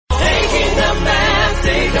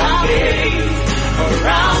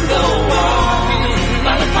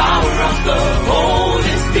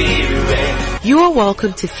You are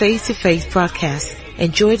welcome to Face broadcast.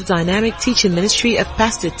 Enjoy the dynamic teaching ministry of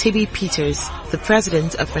Pastor T.B. Peters, the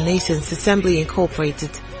president of Renaissance Assembly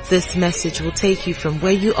Incorporated. This message will take you from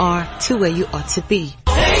where you are to where you ought to be.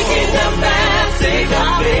 Taking the message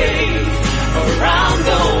of faith around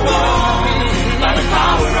the world by the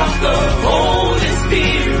power of the Holy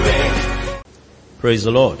Spirit. Praise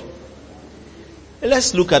the Lord.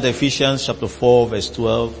 Let's look at Ephesians chapter 4 verse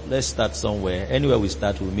 12. Let's start somewhere. Anywhere we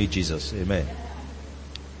start, we'll meet Jesus. Amen.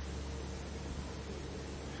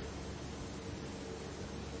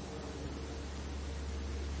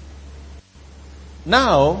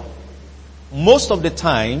 Now, most of the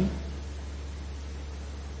time,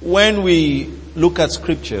 when we look at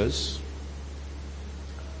scriptures,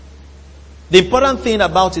 the important thing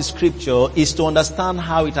about a scripture is to understand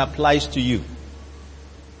how it applies to you.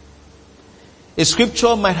 A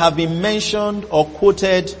scripture might have been mentioned or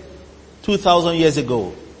quoted 2,000 years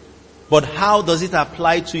ago, but how does it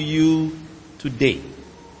apply to you today?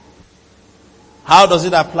 How does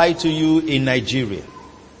it apply to you in Nigeria?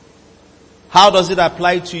 How does it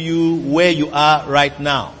apply to you where you are right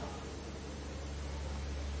now?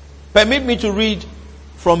 Permit me to read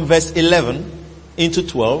from verse 11 into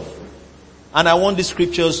 12, and I want the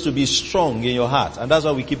scriptures to be strong in your heart, and that's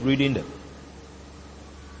why we keep reading them.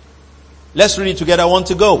 Let's read it together. I want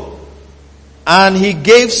to go. And he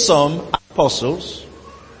gave some apostles,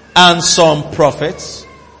 and some prophets,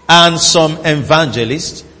 and some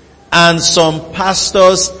evangelists, and some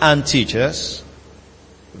pastors and teachers.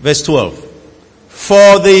 Verse 12.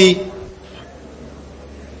 For the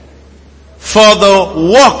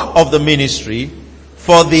work of the ministry,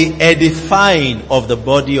 for the edifying of the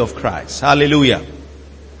body of Christ. Hallelujah.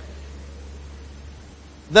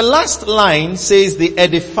 The last line says the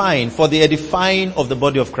edifying, for the edifying of the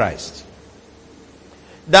body of Christ.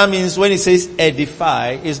 That means when it says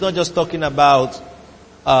edify, it's not just talking about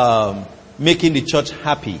making the church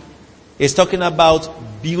happy. It's talking about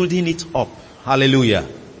building it up. Hallelujah.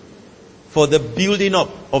 For the building up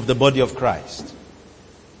of the body of Christ.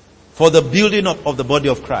 For the building up of the body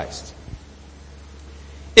of Christ.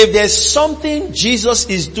 If there's something Jesus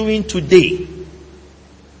is doing today,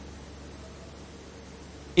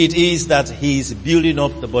 it is that he is building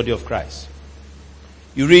up the body of Christ.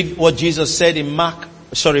 You read what Jesus said in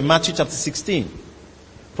Matthew chapter 16,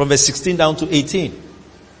 from verse 16 down to 18.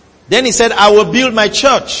 Then he said, I will build my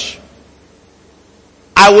church.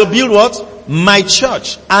 I will build what? My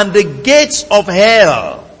church. And the gates of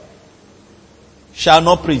hell shall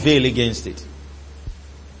not prevail against it.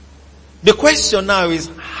 The question now is,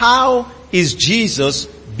 how is Jesus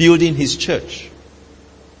building his church?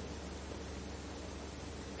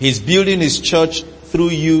 He's building his church through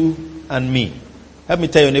you and me. Help me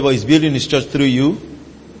tell your neighbor, he's building his church through you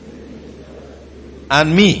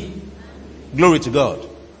and me. Glory to God.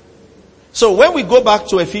 So when we go back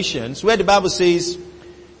to Ephesians, where the Bible says,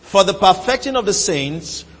 for the perfecting of the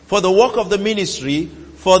saints, for the work of the ministry,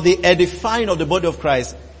 for the edifying of the body of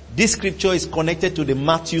Christ, this scripture is connected to the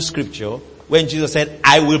Matthew scripture when Jesus said,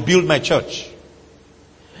 I will build my church.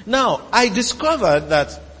 Now, I discovered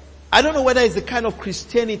that I don't know whether it's the kind of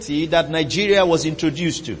Christianity that Nigeria was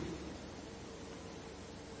introduced to,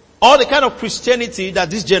 or the kind of Christianity that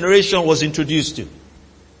this generation was introduced to,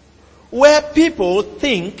 where people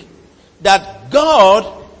think that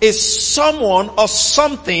God is someone or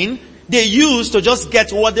something they use to just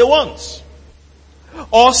get what they want,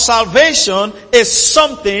 or salvation is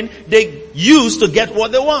something they use to get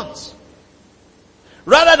what they want,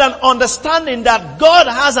 rather than understanding that God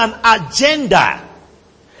has an agenda.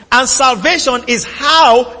 And salvation is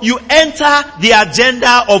how you enter the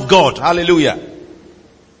agenda of God. Hallelujah.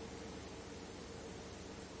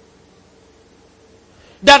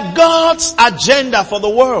 That God's agenda for the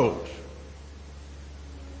world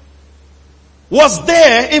was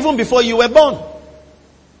there even before you were born.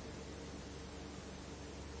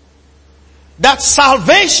 That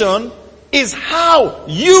salvation is how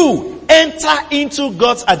you enter into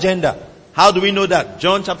God's agenda. How do we know that?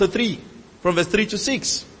 John chapter 3, from verse 3 to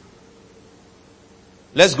 6.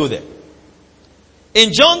 Let's go there.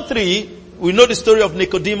 In John 3, we know the story of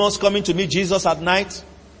Nicodemus coming to meet Jesus at night.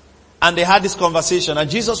 And they had this conversation. And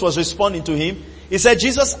Jesus was responding to him. He said,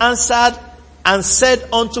 Jesus answered and said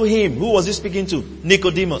unto him, who was he speaking to?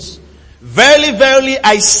 Nicodemus. Verily, verily,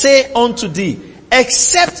 I say unto thee,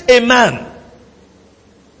 except a man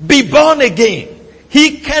be born again,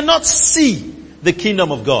 he cannot see the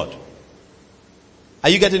kingdom of God. Are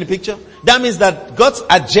you getting the picture? That means that God's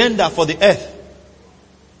agenda for the earth,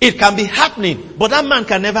 it can be happening, but that man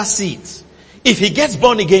can never see it. If he gets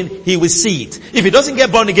born again, he will see it. If he doesn't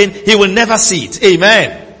get born again, he will never see it.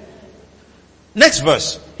 Amen. Next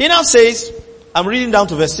verse. He now says, I'm reading down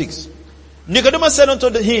to verse 6. Nicodemus said unto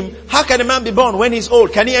him, how can a man be born when he is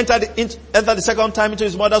old? Can he enter the second time into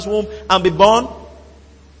his mother's womb and be born?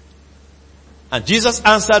 And Jesus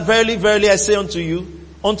answered, verily, verily, I say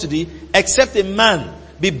unto thee, except a man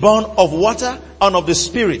be born of water and of the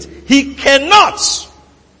Spirit, he cannot.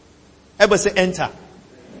 Everybody say enter.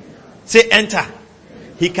 Say enter.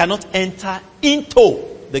 He cannot enter into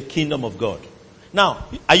the kingdom of God. Now,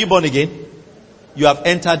 are you born again? You have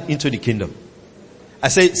entered into the kingdom. I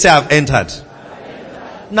say I've entered.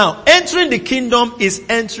 Now, entering the kingdom is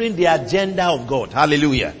entering the agenda of God.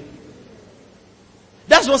 Hallelujah.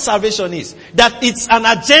 That's what salvation is. That it's an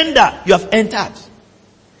agenda you have entered.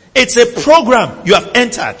 It's a program you have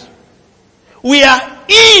entered. We are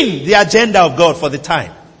in the agenda of God for the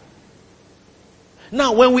time.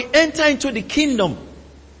 Now, when we enter into the kingdom,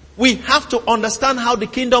 we have to understand how the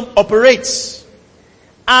kingdom operates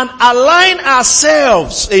and align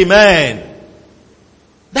ourselves. Amen.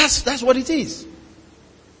 That's what it is.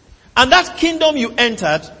 And that kingdom you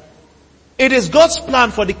entered, it is God's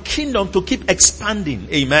plan for the kingdom to keep expanding.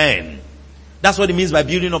 Amen. That's what it means by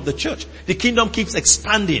building up the church. The kingdom keeps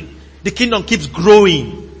expanding. The kingdom keeps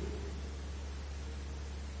growing.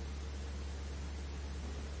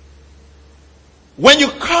 When you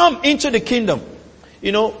come into the kingdom,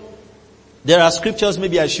 there are scriptures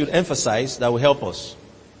maybe I should emphasize that will help us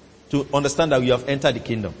to understand that you have entered the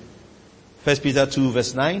kingdom. 1 Peter 2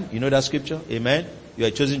 verse 9, you know that scripture? Amen. You are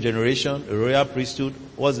a chosen generation, a royal priesthood.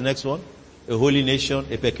 What's the next one? A holy nation,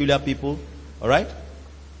 a peculiar people. Alright?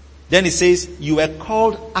 Then it says, you were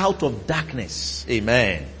called out of darkness.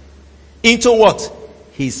 Amen. Into what?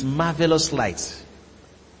 His marvelous light.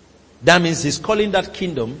 That means he's calling that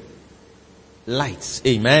kingdom light.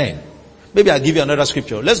 Amen. Maybe I'll give you another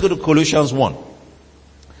scripture. Let's go to Colossians 1.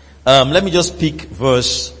 Let me just pick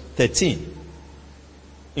verse 13.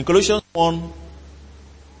 In Colossians 1,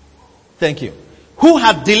 thank you. Who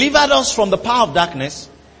had delivered us from the power of darkness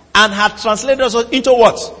and had translated us into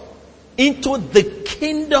what? Into the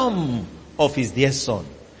kingdom of his dear son.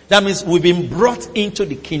 That means we've been brought into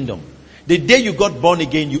the kingdom. The day you got born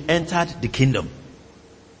again, you entered the kingdom.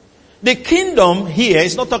 The kingdom here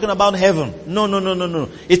is not talking about heaven. No.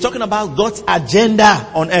 It's talking about God's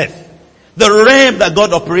agenda on earth. The realm that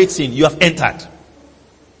God operates in, you have entered.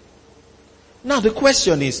 Now the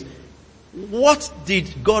question is, what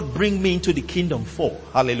did God bring me into the kingdom for?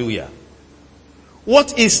 Hallelujah.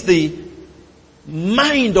 What is the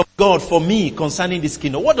mind of God for me concerning this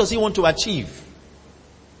kingdom? What does he want to achieve?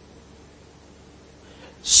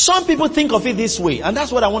 Some people think of it this way, and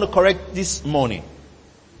that's what I want to correct this morning.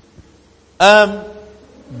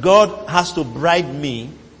 God has to bribe me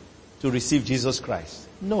to receive Jesus Christ.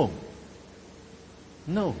 No.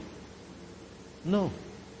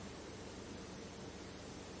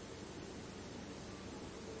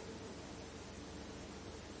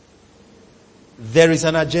 There is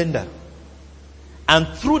an agenda. And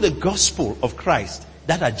through the gospel of Christ,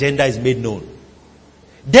 that agenda is made known.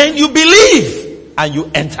 Then you believe and you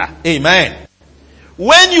enter. Amen.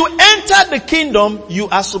 When you enter the kingdom, you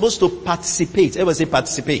are supposed to participate. Everybody say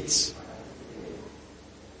participate.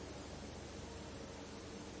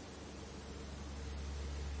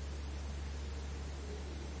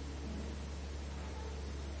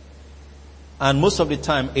 And most of the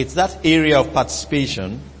time, it's that area of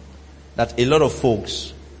participation that a lot of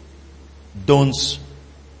folks don't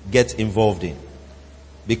get involved in.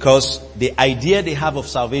 Because the idea they have of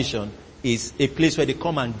salvation is a place where they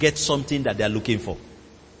come and get something that they are looking for.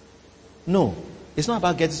 No, it's not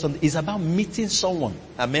about getting something. It's about meeting someone.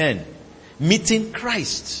 Amen. Meeting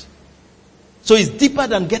Christ. So it's deeper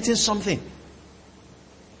than getting something.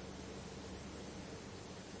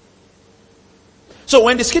 So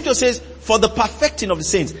when the scripture says, for the perfecting of the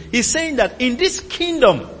saints, he's saying that in this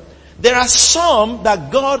kingdom, there are some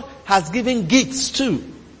that God has given gifts to.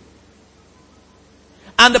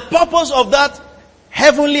 And the purpose of that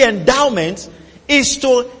heavenly endowment is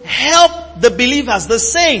to help the believers, the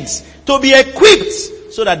saints, to be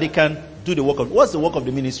equipped so that they can do the work of, what's the work of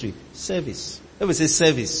the ministry? Service. Everybody say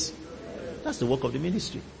service. That's the work of the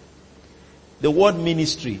ministry. The word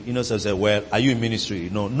ministry, so say, well, are you in ministry?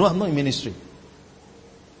 No, I'm not in ministry.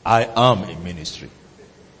 I am in ministry.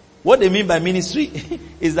 What they mean by ministry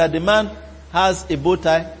is that the man has a bow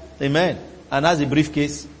tie, amen, and has a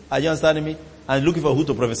briefcase. Are you understanding me? And looking for who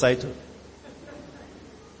to prophesy to.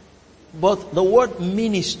 But the word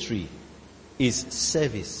ministry is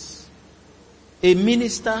service. A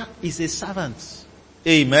minister is a servant.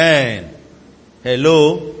 Amen.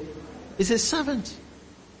 Hello? It's a servant.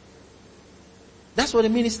 That's what a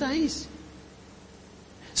minister is.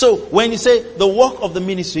 So when you say the work of the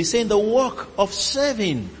ministry, you're saying the work of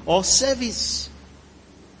serving or service.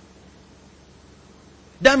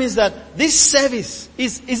 That means that this service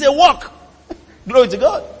is a work. Glory to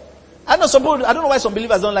God. I don't know why some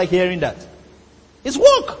believers don't like hearing that. It's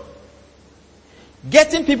work.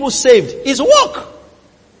 Getting people saved is work.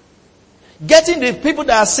 Getting the people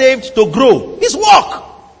that are saved to grow is work.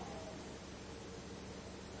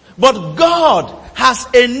 But God has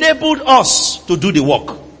enabled us to do the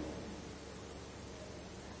work.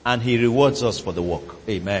 And He rewards us for the work.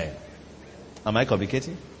 Amen. Am I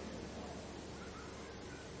communicating?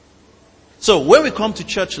 So when we come to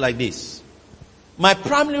church like this, my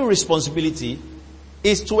primary responsibility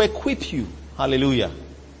is to equip you, hallelujah,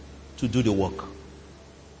 to do the work.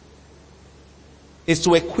 Is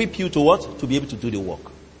to equip you to what? To be able to do the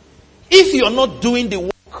work. If you're not doing the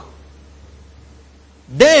work,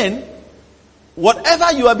 then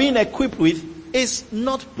whatever you are being equipped with is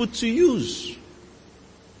not put to use.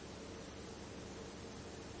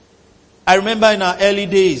 I remember in our early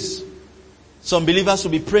days, some believers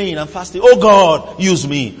will be praying and fasting. Oh God, use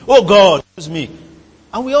me. Oh God, use me.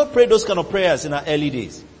 And we all prayed those kind of prayers in our early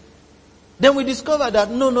days. Then we discovered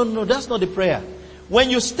that no, that's not the prayer. When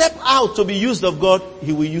you step out to be used of God,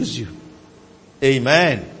 He will use you.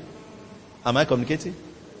 Amen. Am I communicating?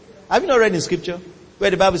 Have you not read in scripture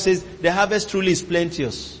where the Bible says the harvest truly is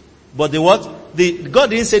plenteous? But the what?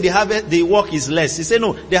 God didn't say the work is less. He said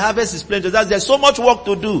no, the harvest is plenteous. There's so much work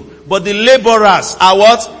to do. But the laborers are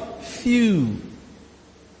what? Few.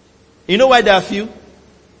 You know why they are few?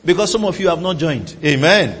 Because some of you have not joined.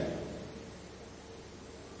 Amen.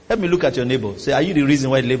 Let me look at your neighbor. Say, are you the reason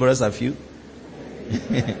why the laborers are few?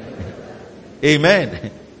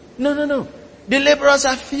 Amen. No. The laborers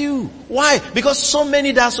are few. Why? Because so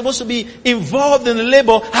many that are supposed to be involved in the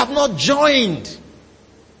labor have not joined.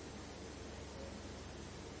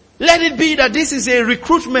 Let it be that this is a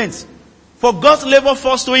recruitment for God's labor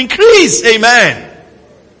force to increase. Amen.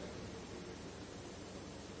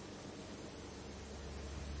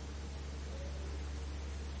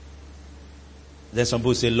 Then some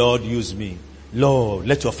people say, Lord, use me. Lord,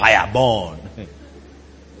 let your fire burn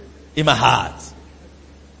in my heart.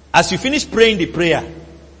 As you finish praying the prayer,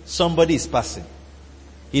 somebody is passing.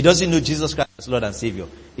 He doesn't know Jesus Christ as Lord and Savior.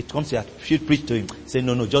 It comes to you, you preach to him. Say,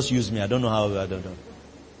 no, just use me. I don't know how, I don't know.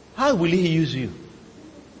 How will He use you?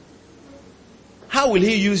 How will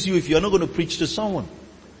He use you if you're not going to preach to someone?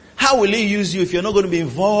 How will He use you if you're not going to be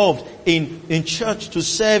involved in church to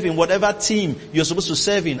serve in whatever team you're supposed to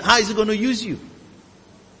serve in? How is He going to use you?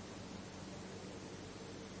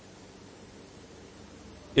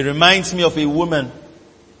 It reminds me of a woman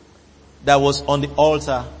that was on the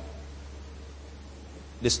altar.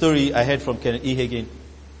 The story I heard from Kenneth E. Hagin.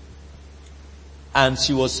 And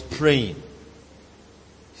she was praying.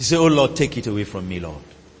 She said, oh Lord, take it away from me, Lord.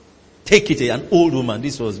 Take it. An old woman.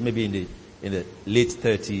 This was maybe in the late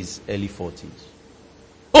 30s, early 40s.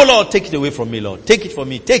 Oh Lord, take it away from me, Lord. Take it from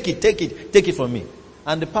me. Take it from me.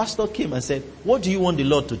 And the pastor came and said, what do you want the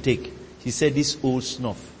Lord to take? She said, this old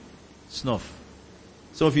snuff. Snuff.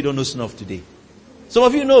 Some of you don't know snuff today. Some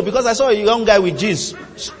of you know because I saw a young guy with jeans,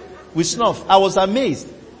 with snuff. I was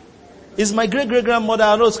amazed. It's my great-great-grandmother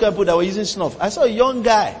and those people that were using snuff. I saw a young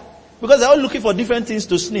guy because they're all looking for different things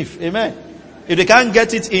to sniff. Amen. If they can't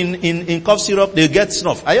get it in cough syrup, they get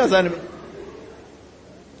snuff. Are you understanding me?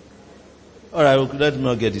 Alright, let's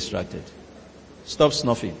not get distracted. Stop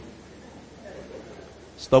snuffing.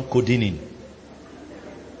 Stop codeine.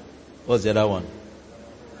 What's the other one?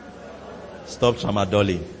 Stop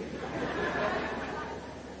tramadolling.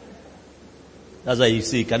 That's why you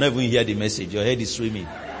see, you cannot even hear the message. Your head is swimming.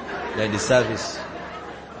 You're in the service.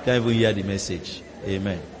 You can't even hear the message.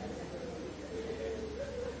 Amen.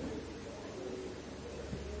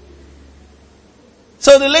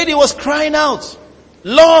 So the lady was crying out,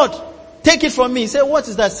 Lord, take it from me. He said, what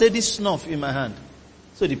is that? Say, this snuff in my hand.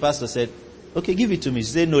 So the pastor said, okay, give it to me. She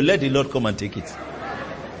said, no, let the Lord come and take it.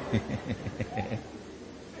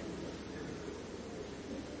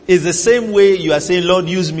 It's the same way you are saying, Lord,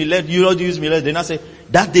 use me, let you, Lord, use me. Then I say,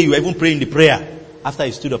 that day you were even praying the prayer. After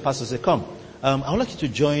he stood up, pastor said, come, I would like you to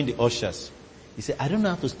join the ushers. He said, I don't know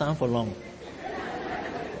how to stand for long.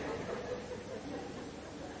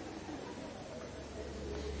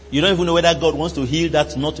 You don't even know whether God wants to heal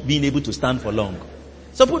that not being able to stand for long.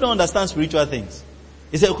 Some people don't understand spiritual things.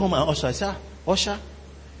 He said, come and usher. I said, usher?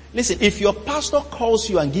 Listen, if your pastor calls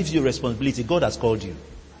you and gives you responsibility, God has called you.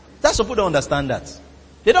 That's some people don't understand that.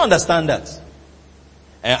 They don't understand that.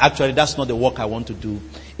 And actually, that's not the work I want to do.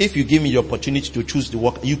 If you give me the opportunity to choose the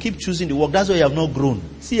work, you keep choosing the work. That's why you have not grown.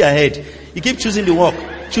 See ahead. You keep choosing the work.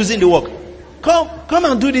 Choosing the work. Come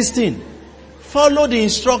and do this thing. Follow the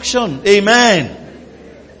instruction. Amen.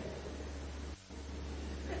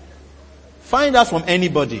 Find out from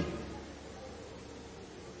anybody.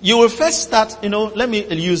 You will first start, let me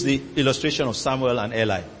use the illustration of Samuel and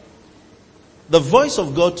Eli. The voice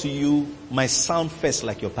of God to you might sound first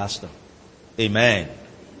like your pastor. Amen.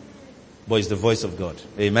 But it's the voice of God.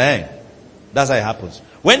 Amen. That's how it happens.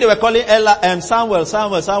 When they were calling Samuel,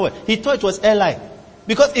 he thought it was Eli.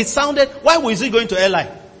 Because it sounded, why was he going to Eli?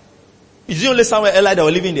 Is it only Samuel and Eli that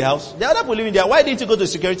were living in the house? The other people living there. Why didn't he go to the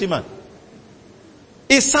security man?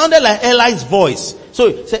 It sounded like Eli's voice.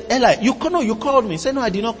 So he said, Eli, you called me. He said, no, I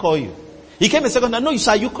did not call you. He came a second time. No,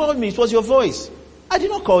 sir, you called me. It was your voice. I did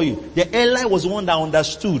not call you. The Eli was the one that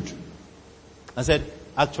understood. I said,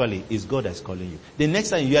 actually, it's God that's calling you. The next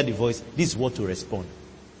time you hear the voice, this is what to respond.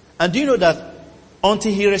 And do you know that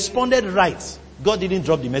until he responded right, God didn't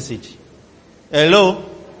drop the message? Hello?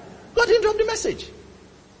 God didn't drop the message.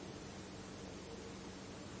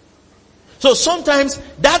 So sometimes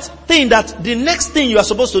that thing, that the next thing you are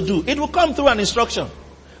supposed to do, it will come through an instruction.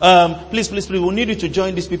 Please, we need you to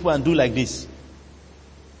join these people and do like this.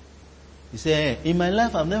 You say, in my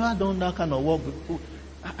life, I've never done that kind of work before.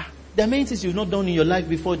 There are many things you've not done in your life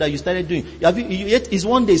before that you started doing. It's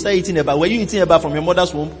one day you started eating eba. Were you eating eba from your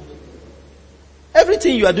mother's womb?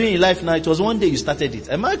 Everything you are doing in life now, it was one day you started it.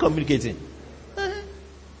 Am I communicating?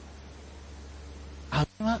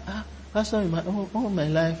 Pastor, in all my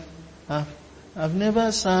life, I've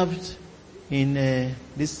never served in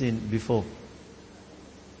this thing before.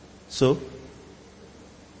 So,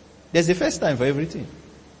 there's a first time for everything.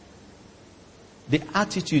 The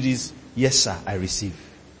attitude is, yes sir, I receive.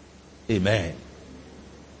 Amen.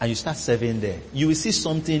 And you start serving there. You will see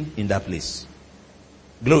something in that place.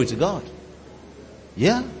 Glory to God.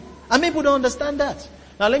 Yeah. And people don't understand that.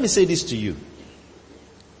 Now let me say this to you.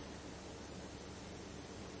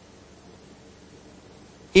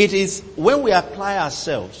 It is when we apply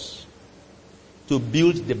ourselves to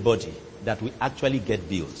build the body that we actually get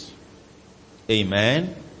built.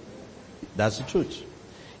 Amen. That's the truth.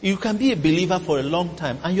 You can be a believer for a long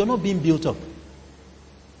time and you're not being built up.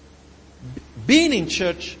 Being in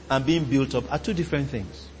church and being built up are two different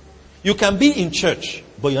things. You can be in church,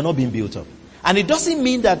 but you're not being built up. And it doesn't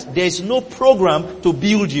mean that there is no program to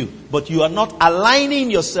build you, but you are not aligning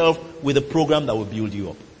yourself with the program that will build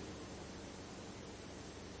you up.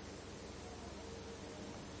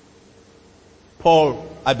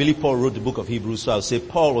 I believe Paul wrote the book of Hebrews, so I'll say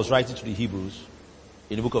Paul was writing to the Hebrews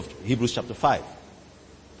in the book of Hebrews chapter 5.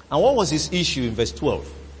 And what was his issue in verse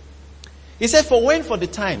 12? He said, for the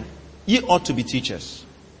time ye ought to be teachers.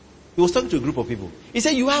 He was talking to a group of people. He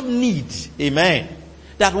said, you have need, amen,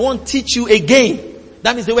 that won't teach you again.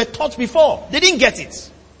 That means they were taught before. They didn't get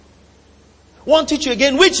it. Won't teach you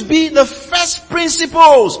again, which be the first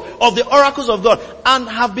principles of the oracles of God, and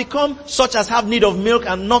have become such as have need of milk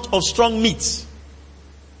and not of strong meat.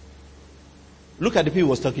 Look at the people he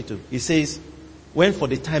was talking to. He says, when for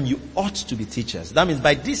the time you ought to be teachers. That means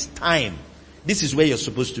by this time, this is where you're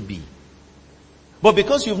supposed to be. But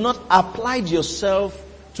because you've not applied yourself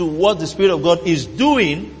to what the Spirit of God is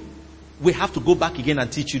doing, we have to go back again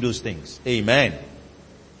and teach you those things. Amen.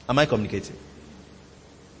 Am I communicating?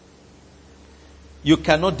 You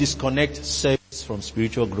cannot disconnect service from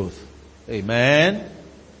spiritual growth. Amen.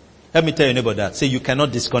 Let me tell your neighbor that. Say, you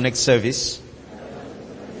cannot disconnect service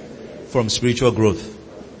from spiritual growth.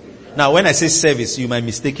 Now, when I say service, you might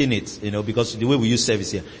mistaken it, because the way we use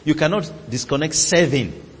service here. You cannot disconnect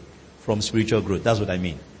serving from spiritual growth. That's what I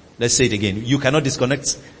mean. Let's say it again. You cannot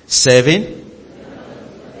disconnect serving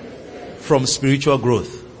from spiritual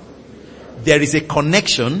growth. There is a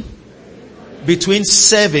connection between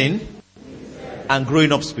serving and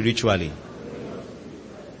growing up spiritually.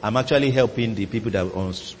 I'm actually helping the people that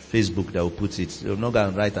on Facebook that will put it. They're not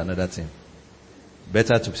going to write another thing.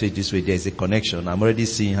 Better to say it this way. There is a connection. I'm already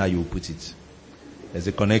seeing how you will put it. There's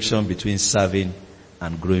a connection between serving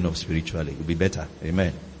and growing up spiritually. It will be better.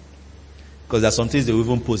 Amen. Because there are some things they will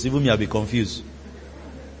even post. Even me, I'll be confused.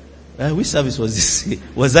 Which service was this?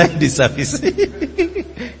 Was I in this service?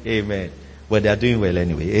 Amen. But they are doing well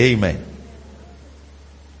anyway. Amen.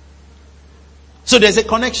 So there's a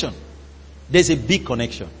connection. There's a big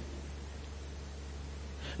connection.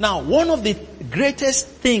 Now, one of the greatest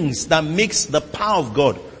things that makes the power of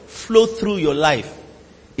God flow through your life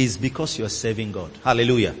is because you're serving God.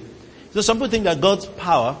 Hallelujah. So some people think that God's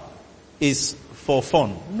power is for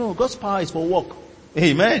fun. No, God's power is for work.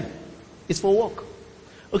 Amen. It's for work.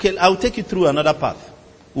 Okay, I'll take you through another path.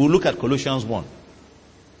 We'll look at Colossians 1.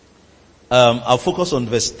 I'll focus on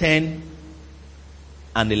verse 10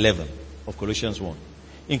 and 11 of Colossians 1.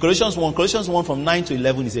 In Colossians 1 from 9 to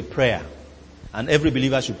 11 is a prayer. And every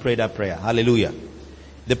believer should pray that prayer. Hallelujah.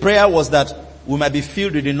 The prayer was that we might be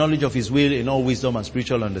filled with the knowledge of His will in all wisdom and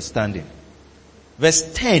spiritual understanding.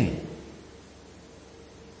 Verse 10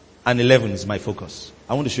 and 11 is my focus.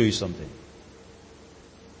 I want to show you something.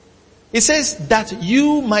 It says that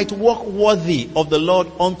you might walk worthy of the Lord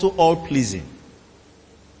unto all pleasing.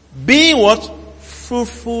 Being what?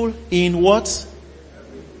 Fruitful in what?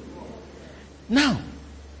 Now,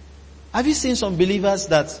 have you seen some believers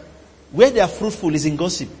that where they are fruitful is in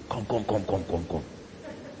gossip? Come.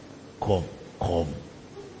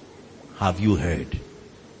 Have you heard?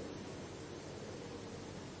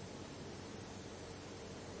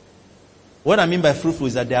 What I mean by fruitful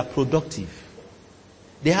is that they are productive.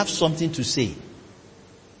 They have something to say.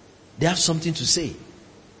 They have something to say.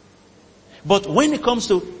 But when it comes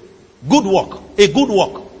to good work,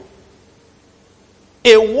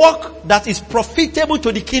 a work that is profitable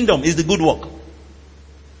to the kingdom is the good work.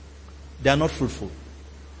 They are not fruitful.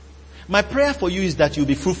 My prayer for you is that you'll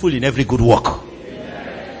be fruitful in every good work.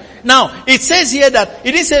 Amen. Now, it says here that,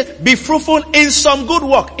 it didn't say be fruitful in some good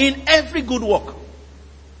work, in every good work.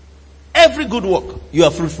 Every good work, you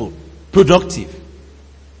are fruitful, productive.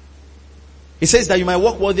 It says that you might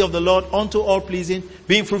walk worthy of the Lord unto all pleasing,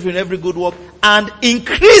 being fruitful in every good work, and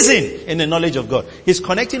increasing in the knowledge of God. He's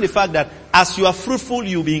connecting the fact that as you are fruitful,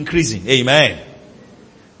 you'll be increasing. Amen.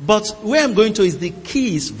 But where I'm going to is the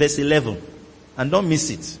key is verse 11. And don't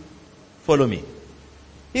miss it. Follow me.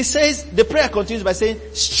 He says, the prayer continues by saying,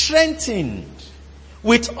 strengthened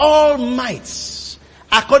with all might,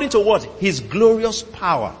 according to what? His glorious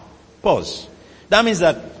power. Pause. That means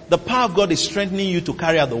that the power of God is strengthening you to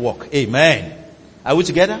carry out the work. Amen. Are we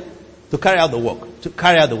together? To carry out the work. To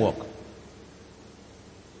carry out the work.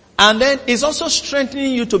 And then it's also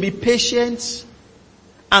strengthening you to be patient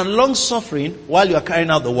and long-suffering while you are carrying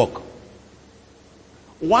out the work.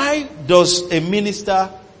 Why does a minister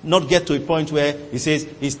not get to a point where he says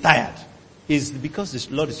he's tired? It's because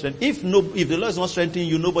the Lord is strengthening. If the Lord is not strengthening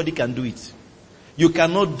you, nobody can do it. You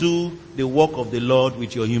cannot do the work of the Lord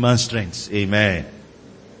with your human strength. Amen.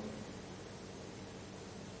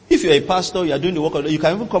 If you're a pastor, you are doing the work of the Lord, you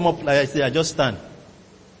can even come up like I say, I just stand.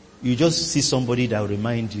 You just see somebody that will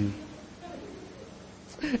remind you.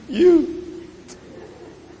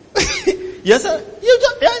 Yes, sir.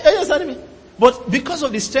 You're understanding me? But because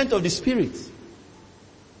of the strength of the Spirit,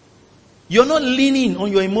 you're not leaning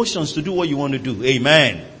on your emotions to do what you want to do.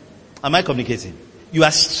 Amen. Am I communicating? You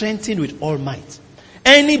are strengthened with all might.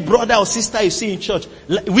 Any brother or sister you see in church,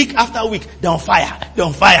 week after week, they're on fire.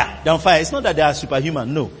 It's not that they are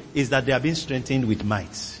superhuman. No. It's that they are being strengthened with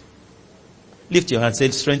might. Lift your hand and say,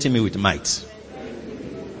 strengthen me with might.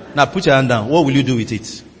 Now put your hand down. What will you do with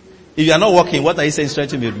it? If you are not working, what are you saying,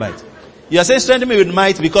 strengthen me with might? You are saying strengthen me with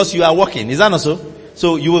might because you are working. Is that not so?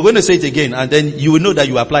 So you were going to say it again and then you will know that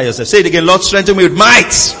you apply yourself. Say it again. Lord, strengthen me with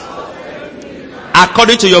might.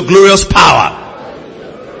 According to your glorious power.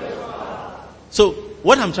 So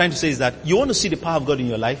what I'm trying to say is that you want to see the power of God in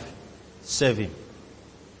your life? Serve Him.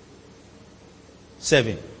 Serve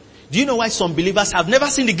Him. Do you know why some believers have never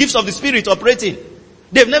seen the gifts of the Spirit operating?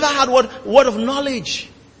 They've never had word of knowledge.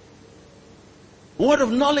 Word of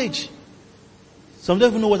knowledge. Some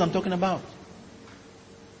don't even know what I'm talking about.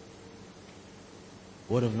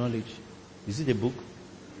 Word of knowledge. Is it a book?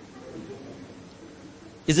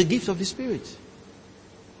 It's a gift of the Spirit.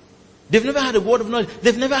 They've never had a word of knowledge.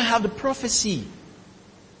 They've never had the prophecy.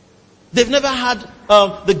 They've never had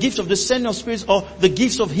the gift of discerning of spirits or the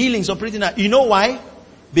gifts of healings operating. You know why?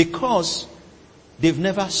 Because they've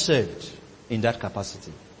never served in that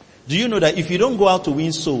capacity. Do you know that if you don't go out to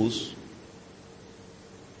win souls,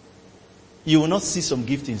 you will not see some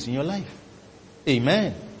giftings in your life?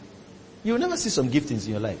 Amen. You will never see some giftings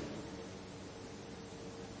in your life.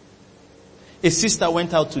 A sister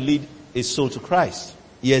went out to lead a soul to Christ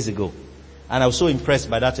years ago. And I was so impressed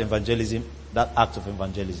by that evangelism, that act of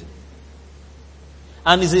evangelism.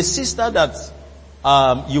 And it's a sister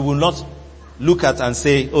that you will not look at and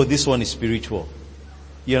say, oh, this one is spiritual.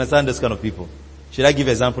 You understand those kind of people? Should I give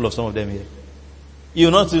an example of some of them here? You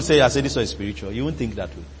will not say, I say this one is spiritual. You won't think that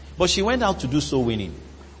way. But she went out to do soul winning.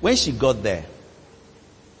 When she got there,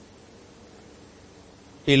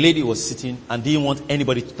 a lady was sitting and didn't want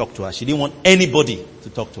anybody to talk to her. She didn't want anybody to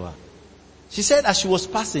talk to her. She said as she was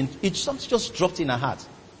passing, something just dropped in her heart.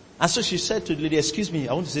 And so she said to the lady, excuse me,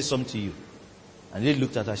 I want to say something to you. And the lady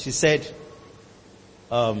looked at her. She said,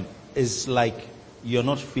 it's like you're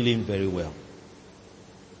not feeling very well.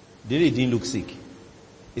 The lady didn't look sick.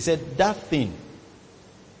 He said, that thing,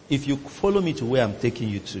 if you follow me to where I'm taking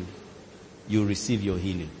you to, you'll receive your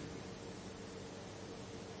healing.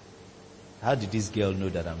 How did this girl know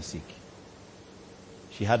that I'm sick?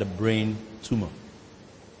 She had a brain tumor.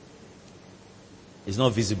 It's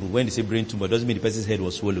not visible. When they say brain tumor, it doesn't mean the person's head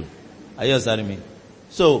was swollen. Are you understanding me?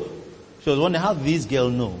 So, she was wondering how this girl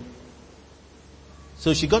know.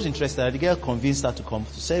 So she got interested. The girl convinced her to come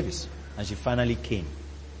to service. And she finally came.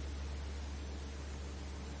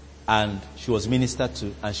 And she was ministered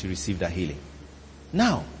to and she received a healing.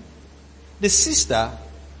 Now, the sister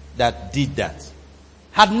that did that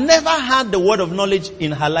had never had the word of knowledge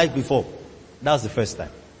in her life before. That was the first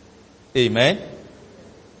time. Amen.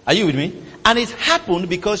 Are you with me? And it happened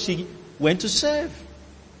because she went to serve.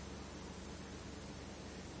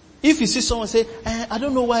 If you see someone say, I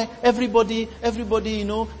don't know why everybody,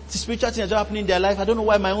 the spiritual things are happening in their life. I don't know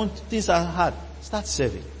why my own things are hard. Start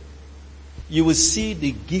serving. You will see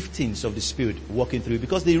the giftings of the Spirit working through you.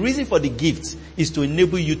 Because the reason for the gifts is to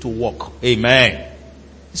enable you to walk. Amen.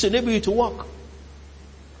 It's to enable you to walk.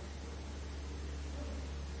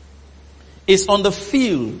 It's on the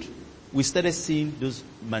field we started seeing those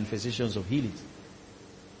manifestations of healing.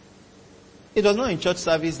 It was not in church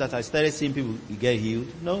service that I started seeing people get healed.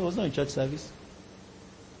 No, it was not in church service.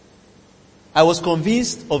 I was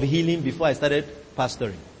convinced of healing before I started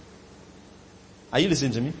pastoring. Are you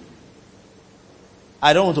listening to me?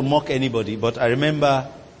 I don't want to mock anybody, but I remember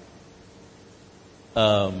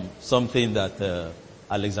something that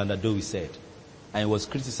Alexander Dowie said. And he was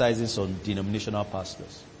criticizing some denominational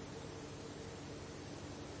pastors.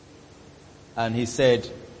 And he said,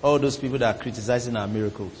 all those people that are criticizing our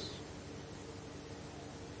miracles.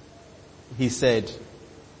 He said,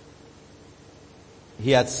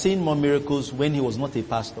 he had seen more miracles when he was not a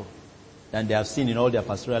pastor than they have seen in all their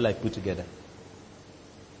pastoral life put together.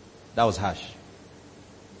 That was harsh.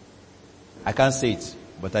 I can't say it,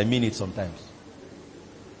 but I mean it sometimes.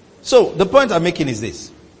 So, the point I'm making is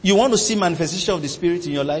this. You want to see manifestation of the Spirit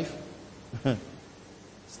in your life?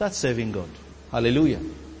 Start serving God. Hallelujah.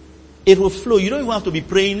 It will flow. You don't even have to be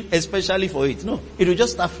praying especially for it. No, it will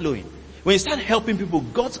just start flowing. When you start helping people,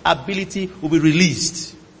 God's ability will be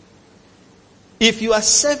released. If you are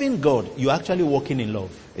serving God, you're actually walking in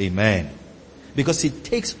love. Amen. Because it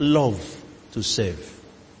takes love to serve.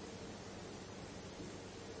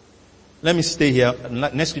 Let me stay here.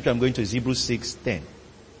 Next scripture I'm going to is Hebrews 6:10.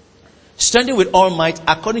 Strengthened with all might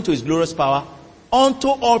according to his glorious power, unto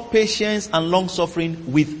all patience and long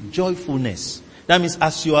suffering with joyfulness. That means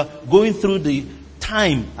as you are going through the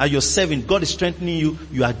time as you're serving, God is strengthening you,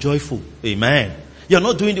 you are joyful. Amen. You're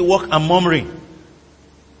not doing the work and murmuring.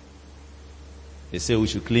 They say we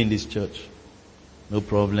should clean this church. No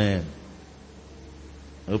problem.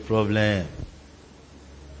 No problem.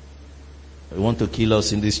 They want to kill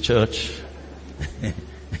us in this church.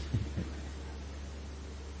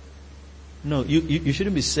 No, you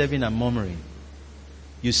shouldn't be serving and murmuring.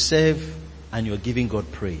 You serve and you're giving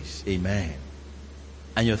God praise. Amen.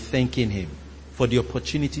 And you're thanking him for the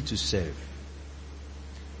opportunity to serve.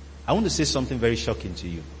 I want to say something very shocking to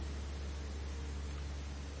you.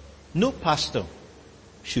 No pastor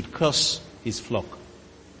should curse his flock.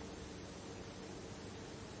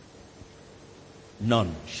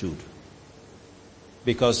 None should.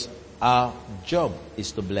 Because our job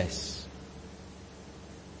is to bless.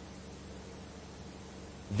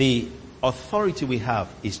 The authority we have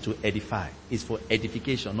is to edify. It's for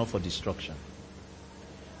edification, not for destruction.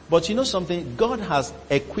 But you know something? God has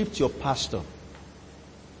equipped your pastor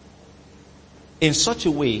in such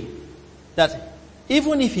a way that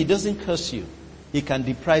even if he doesn't curse you, he can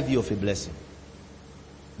deprive you of a blessing.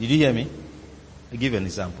 Did you hear me? I'll give you an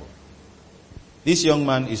example. This young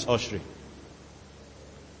man is ushering.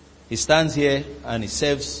 He stands here and he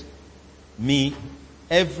serves me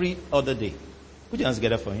every other day. Put your hands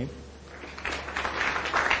together for him.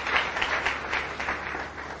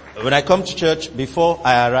 When I come to church, before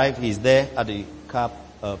I arrive, he's there at the car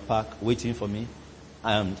park waiting for me.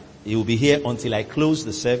 And he will be here until I close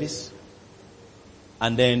the service.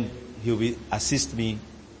 And then he will assist me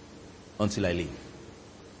until I leave.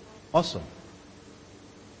 Awesome.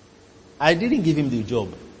 I didn't give him the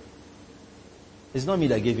job. It's not me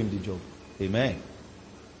that gave him the job. Amen.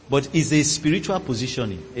 But it's a spiritual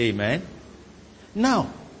positioning. Amen.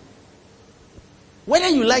 Now, whether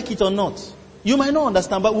you like it or not, you might not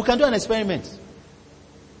understand, but we can do an experiment.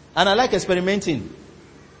 And I like experimenting.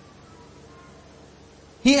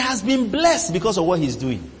 He has been blessed because of what he's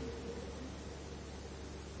doing.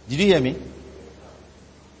 Did you hear me?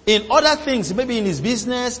 In other things, maybe in his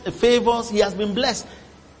business, favors, he has been blessed.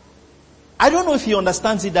 I don't know if he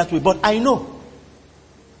understands it that way, but I know.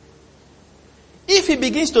 If he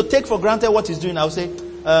begins to take for granted what he's doing, I'll say,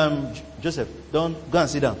 Joseph, don't go and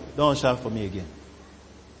sit down. Don't shout for me again.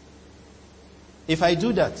 If I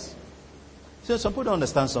do that, so some people don't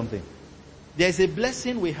understand something. There's a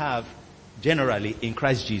blessing we have generally in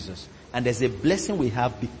Christ Jesus, and there's a blessing we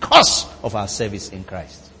have because of our service in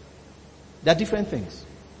Christ. They're different things.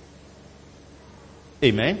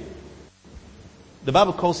 Amen. The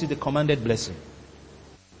Bible calls it the commanded blessing.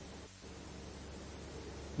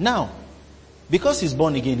 Now, because he's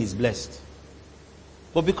born again, he's blessed.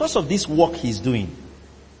 But because of this work he's doing,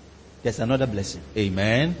 there's another blessing.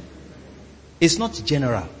 Amen. It's not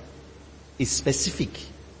general. It's specific.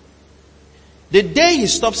 The day he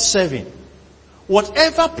stops serving,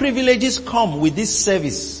 whatever privileges come with this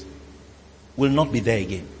service will not be there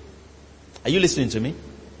again. Are you listening to me?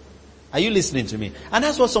 Are you listening to me? And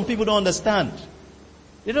that's what some people don't understand.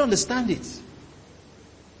 They don't understand it.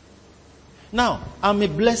 Now, I'm a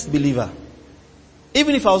blessed believer.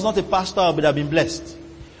 Even if I was not a pastor, I would have been blessed.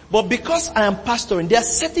 But because I am pastoring, there are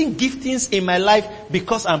certain giftings in my life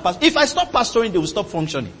because I'm pastoring. If I stop pastoring, they will stop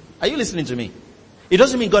functioning. Are you listening to me? It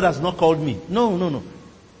doesn't mean God has not called me. No.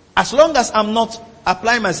 As long as I'm not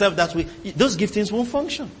applying myself that way, those giftings won't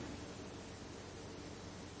function.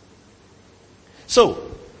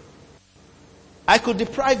 So, I could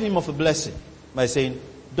deprive him of a blessing by saying,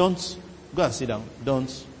 don't go and sit down.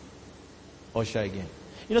 Don't usher again.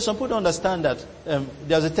 You know, some people don't understand that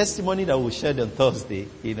there's a testimony that we shared on Thursday,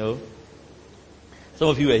 you know. Some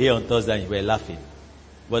of you were here on Thursday and you were laughing.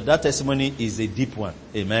 But that testimony is a deep one.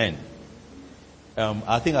 Amen.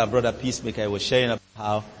 I think our brother Peacemaker was sharing about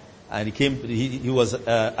how, and he was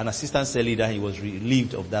an assistant cell leader. He was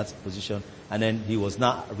relieved of that position. And then he was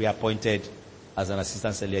now reappointed as an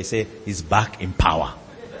assistant cell leader. He said he's back in power.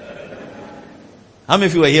 How many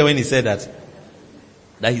of you were here when he said that?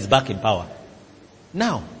 That he's back in power.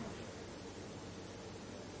 Now,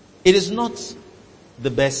 it is not the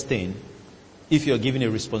best thing if you're given a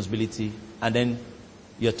responsibility and then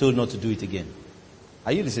you're told not to do it again.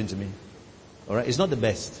 Are you listening to me? Alright, it's not the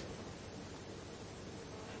best.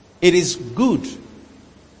 It is good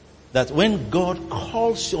that when God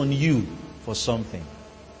calls on you for something,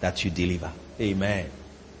 that you deliver. Amen.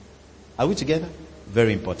 Are we together?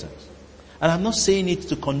 Very important. And I'm not saying it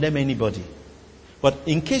to condemn anybody. But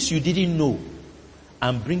in case you didn't know,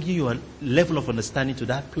 I'm bringing you a level of understanding to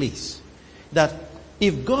that place. That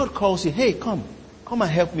if God calls you, hey, come and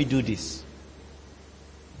help me do this.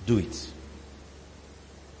 Do it.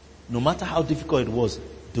 No matter how difficult it was,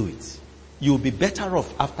 do it. You'll be better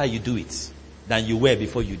off after you do it than you were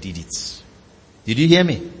before you did it. Did you hear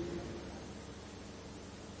me?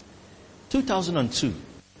 2002,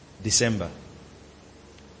 December.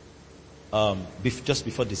 Just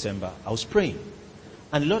before December, I was praying.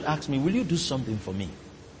 And the Lord asked me, will you do something for me?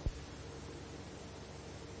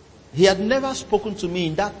 He had never spoken to me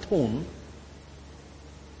in that tone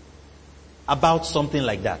about something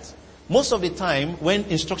like that. Most of the time, when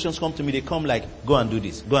instructions come to me, they come like, go and do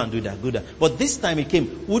this, go and do that, go that. But this time it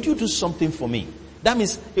came, would you do something for me? That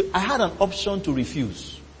means I had an option to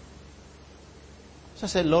refuse. So I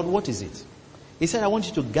said, Lord, what is it? He said, I want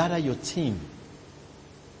you to gather your team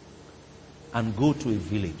and go to a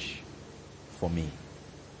village for me.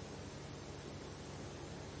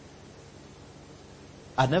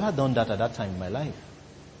 I'd never done that at that time in my life.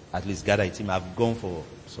 At least gather a team. I've gone for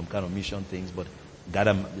some kind of mission things, but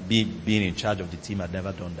being in charge of the team, I'd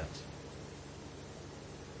never done that.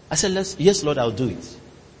 I said, yes, Lord, I'll do it.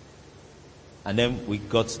 And then we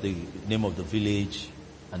got the name of the village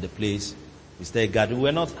and the place. We started gathering.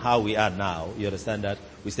 We're not how we are now. You understand that?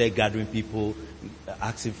 We started gathering people,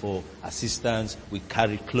 asking for assistance. We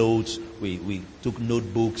carried clothes. We took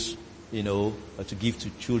notebooks, to give to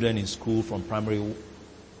children in school from primary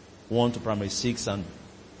 1 to primary 6 and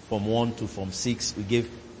from 1 to form 6. We gave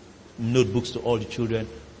notebooks to all the children,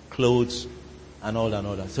 clothes, and all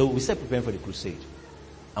that. So we started preparing for the crusade.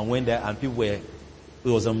 And went there, and it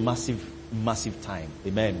was a massive, massive time.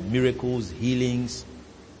 Amen. Miracles, healings,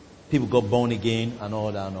 people got born again, and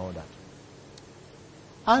all that.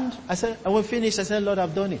 And I said, and when we finished, I said, Lord,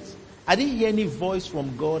 I've done it. I didn't hear any voice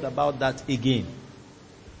from God about that again.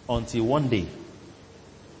 Until one day,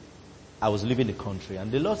 I was leaving the country,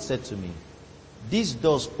 and the Lord said to me, these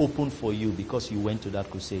doors opened for you because you went to that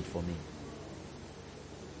crusade for me.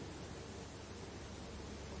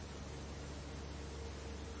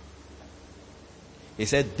 He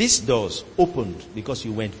said, these doors opened because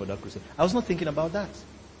you went for that crusade. I was not thinking about that.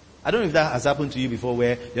 I don't know if that has happened to you before,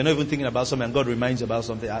 where you're not even thinking about something and God reminds you about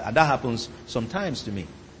something. And that happens sometimes to me.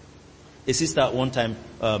 A sister at one time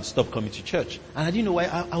stopped coming to church. And I didn't know why.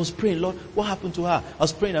 I was praying, Lord, what happened to her? I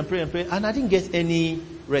was praying and praying and praying, and I didn't get any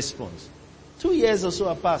response. 2 years or so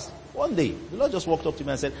have passed. One day, the Lord just walked up to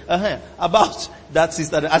me and said, about that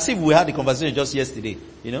sister, as if we had the conversation just yesterday,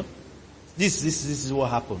 you know. This is what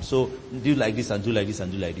happened. So do like this and do like this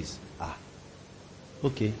and do like this.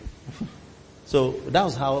 Okay. So that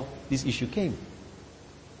was how this issue came.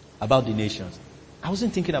 About the nations. I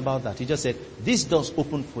wasn't thinking about that. He just said, this door's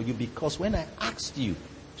open for you because when I asked you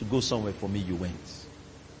to go somewhere for me, you went.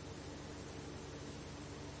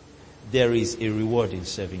 There is a reward in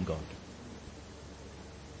serving God.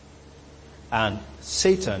 And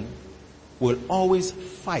Satan will always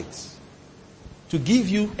fight to give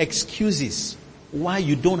you excuses why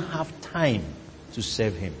you don't have time to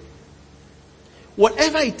serve him.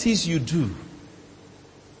 Whatever it is you do,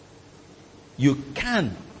 you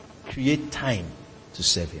can create time to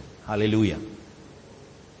serve him. Hallelujah.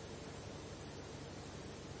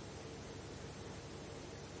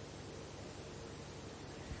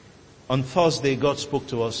 On Thursday, God spoke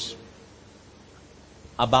to us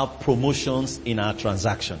about promotions in our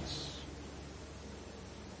transactions.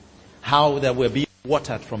 How that we're being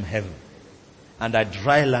watered from heaven and that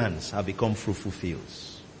dry lands have become fruitful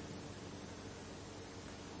fields.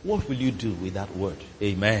 What will you do with that word?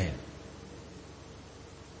 Amen.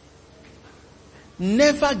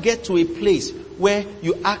 Never get to a place where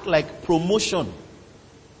you act like promotion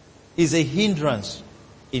is a hindrance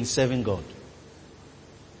in serving God.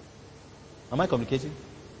 Am I communicating?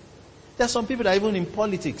 There are some people that even in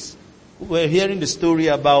politics, we're hearing the story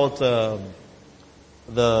about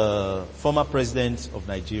the former president of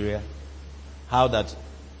Nigeria, how that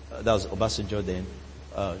was Obasanjo then,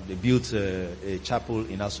 they built a chapel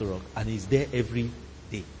in Aso Rock, and he's there every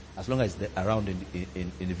day, as long as they're around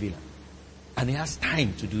in the villa. And he has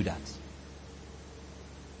time to do that.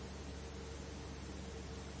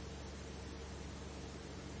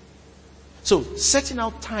 So, setting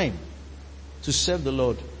out time to serve the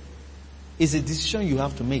Lord is a decision you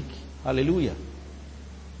have to make. Hallelujah.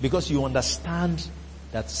 Because you understand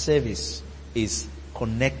that service is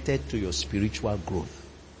connected to your spiritual growth.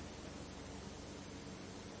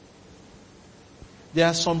 There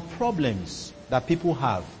are some problems that people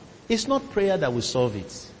have. It's not prayer that will solve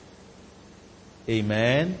it.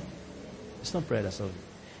 Amen. It's not prayer that solves it.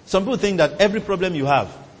 Some people think that every problem you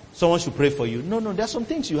have, someone should pray for you. No, there are some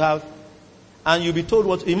things you have and you'll be told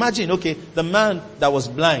what. Imagine, okay, the man that was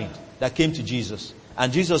blind that came to Jesus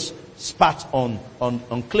and Jesus spat on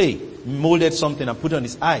clay, molded something and put it on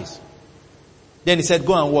his eyes. Then he said,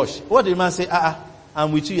 go and wash. What did the man say?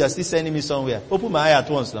 I'm with you, you're still sending me somewhere. Open my eye at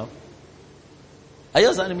once now. Are you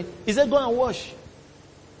understanding me? He said, go and wash.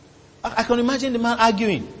 I can imagine the man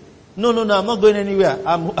arguing. No, I'm not going anywhere.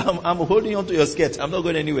 I'm holding on to your skirt. I'm not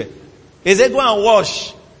going anywhere. He said, go and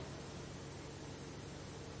wash.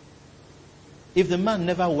 If the man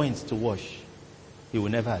never went to wash, he will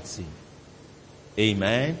never have sinned.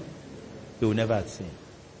 Amen. He will never have sinned.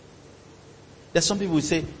 There's some people who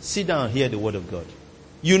say, sit down and hear the word of God.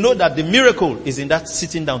 You know that the miracle is in that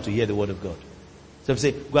sitting down to hear the word of God. So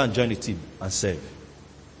say, go and join the team and serve.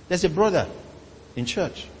 There's a brother in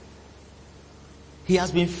church. He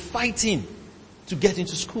has been fighting to get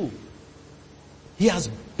into school. He has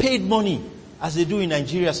paid money, as they do in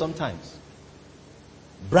Nigeria sometimes.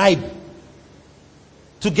 Bribe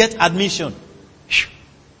to get admission.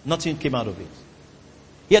 Nothing came out of it.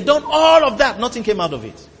 He had done all of that. Nothing came out of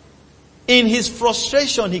it. In his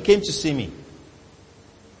frustration, he came to see me.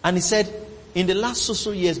 And he said, in the last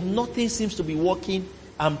so years, nothing seems to be working.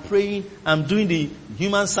 I'm praying. I'm doing the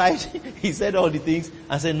human side. He said all the things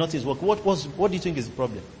and said nothing is working. What do you think is the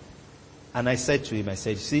problem? And I said to him,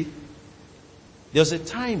 see, there was a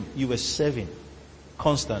time you were serving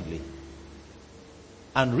constantly.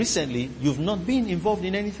 And recently, you've not been involved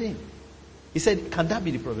in anything. He said, can that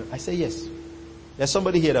be the problem? I said, yes. There's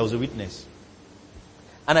somebody here that was a witness.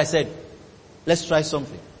 And I said, let's try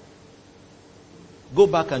something. Go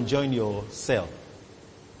back and join your cell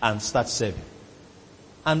and start serving.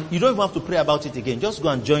 And you don't even have to pray about it again. Just go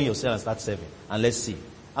and join your cell and start serving. And let's see.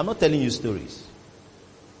 I'm not telling you stories.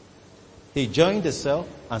 He joined the cell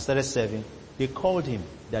and started serving. They called him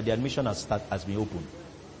that the admission has been opened.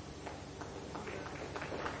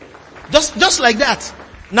 Just like that.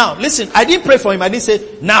 Now, listen, I didn't pray for him. I didn't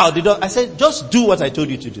say, I said, just do what I told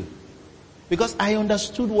you to do. Because I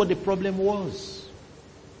understood what the problem was.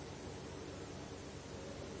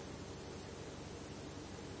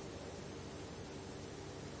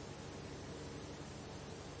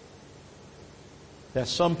 There are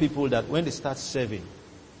some people that when they start serving,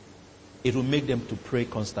 it will make them to pray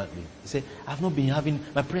constantly. They say, I've not been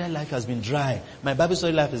my prayer life has been dry. My Bible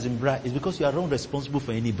study life has been dry. It's because you are not responsible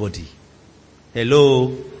for anybody.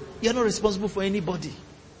 Hello? You are not responsible for anybody.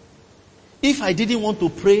 If I didn't want to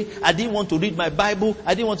pray, I didn't want to read my Bible,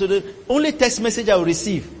 I didn't want to do, only text message I will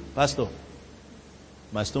receive. Pastor,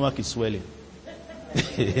 my stomach is swelling.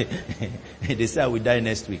 They say I will die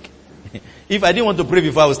next week. If I didn't want to pray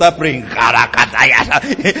before, I would start praying. Are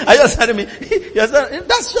you understanding me?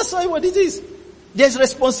 That's just what it is. There's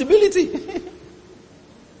responsibility.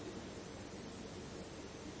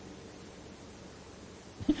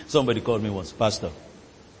 Somebody called me once, Pastor,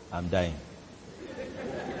 I'm dying.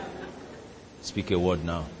 Speak a word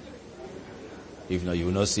now. If not, you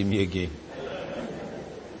will not see me again.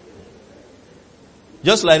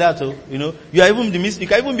 Just like that, oh, you know, you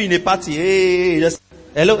can even be in a party. Hey, just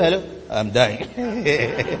hello, I'm dying.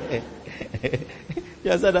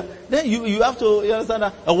 You understand that? Then you have to, you understand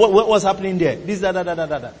that? What's happening there? This,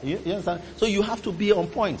 that. You understand? So you have to be on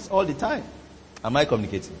point all the time. Am I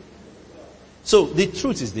communicating? So the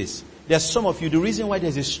truth is this. There's some of you, the reason why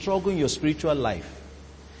there's a struggle in your spiritual life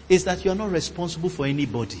is that you're not responsible for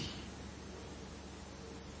anybody.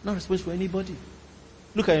 Not responsible for anybody.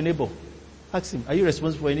 Look at your neighbor. Ask him, are you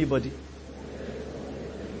responsible for anybody?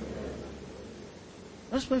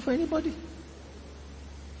 Not responsible for anybody.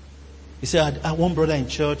 He said, I had one brother in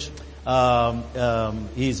church,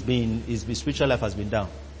 his spiritual life has been down.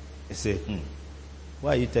 I said,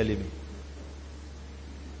 why are you telling me?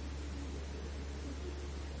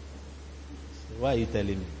 Why are you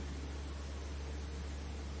telling me?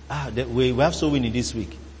 We have soul winning this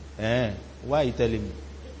week. Why are you telling me?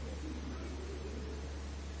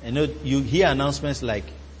 You know, you hear announcements like,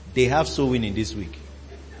 they have soul winning this week.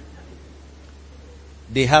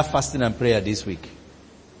 They have fasting and prayer this week.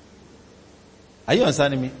 Are you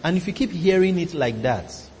understanding me? And if you keep hearing it like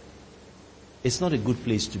that, it's not a good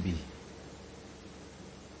place to be.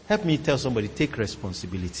 Help me tell somebody, take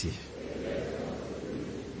responsibility.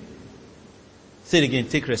 Say it again,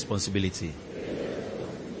 take responsibility.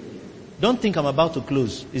 Don't think I'm about to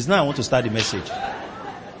close. It's now I want to start the message.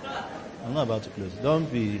 I'm not about to close.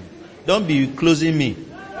 Don't be closing me.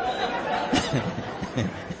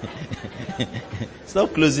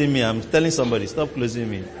 Stop closing me. I'm telling somebody, stop closing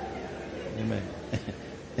me. Amen.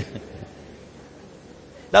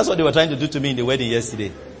 That's what they were trying to do to me in the wedding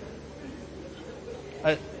yesterday.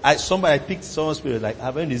 I picked someone's spirit, like,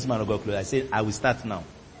 I've heard this man of God close. I said, I will start now.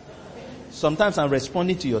 Sometimes I'm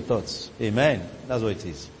responding to your thoughts. Amen. That's what it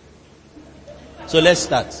is. So let's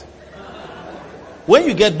start. When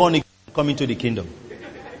you get born again, come into the kingdom,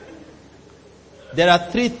 there are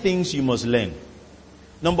 3 things you must learn.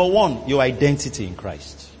 Number 1, your identity in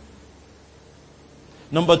Christ.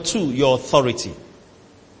 Number 2, your authority.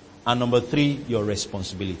 And number 3, your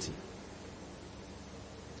responsibility.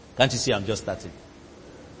 Can't you see I'm just starting?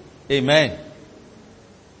 Amen.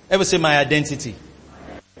 Ever say my identity?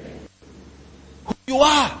 Who you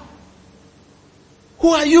are? Who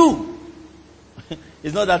are you?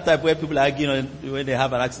 It's not that type where people are arguing when they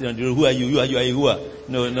have an accident. Who are you? Who are you? Who are you?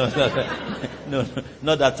 No,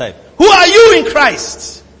 not that type. Who are you in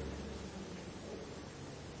Christ?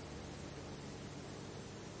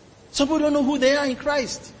 Some people don't know who they are in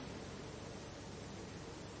Christ.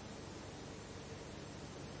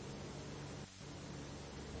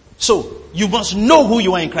 So, you must know who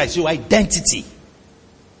you are in Christ, your identity.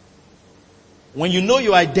 When you know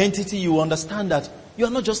your identity, you understand that you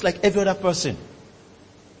are not just like every other person.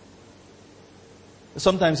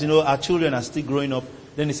 Sometimes, our children are still growing up.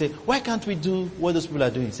 Then they say, why can't we do what those people are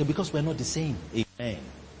doing? Say, because we're not the same. Amen.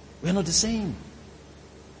 We're not the same.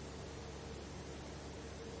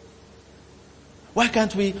 Why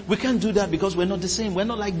can't we? We can't do that because we're not the same. We're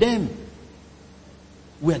not like them.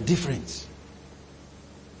 We are different.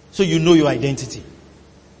 So you know your identity.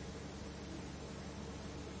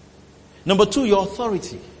 Number 2, your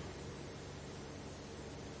authority.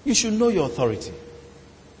 You should know your authority.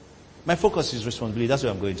 My focus is responsibility. That's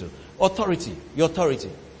where I'm going to. Authority. Your authority.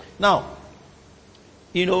 Now,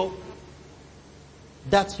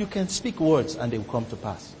 that you can speak words and they will come to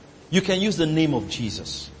pass. You can use the name of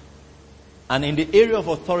Jesus. And in the area of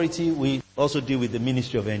authority, we also deal with the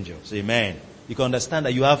ministry of angels. Amen. You can understand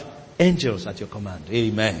that you have angels at your command.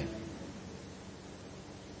 Amen.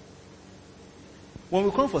 When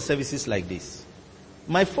we come for services like this,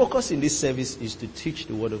 my focus in this service is to teach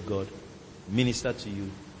the word of God, minister to you,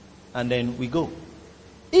 and then we go.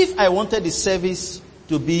 If I wanted the service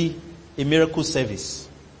to be a miracle service,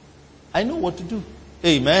 I know what to do.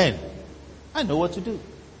 Amen. I know what to do.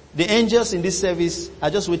 The angels in this service are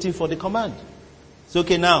just waiting for the command. It's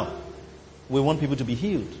okay now. We want people to be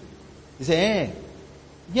healed. They say,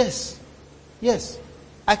 yes.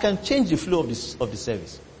 I can change the flow of the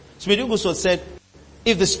service. Spirit Uguso said,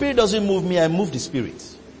 if the Spirit doesn't move me, I move the Spirit.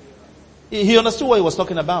 He understood what he was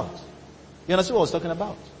talking about. You understand what I was talking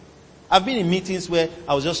about? I've been in meetings where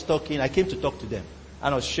I was just talking. I came to talk to them.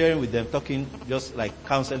 And I was sharing with them, talking, just like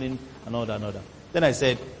counseling and all that and all that. Then I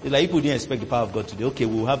said, it's like people didn't expect the power of God today. Okay,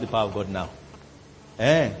 we'll have the power of God now.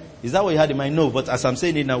 Is that what you had in mind? No, but as I'm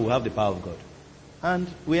saying it now, we'll have the power of God. And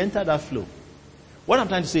we entered that flow. What I'm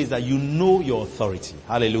trying to say is that you know your authority.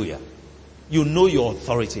 Hallelujah. You know your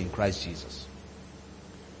authority in Christ Jesus.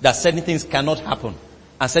 That certain things cannot happen.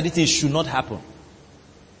 And certain things should not happen.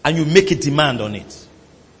 And you make a demand on it.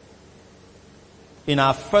 In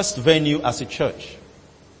our first venue as a church,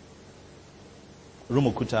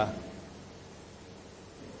 Rumukuta,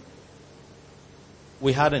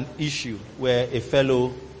 we had an issue where a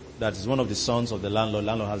fellow that is one of the sons of the landlord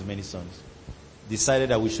has many sons, decided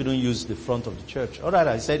that we shouldn't use the front of the church. Alright,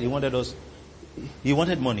 I said he wanted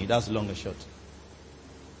money, that's long and short.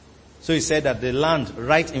 So he said that the land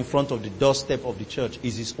right in front of the doorstep of the church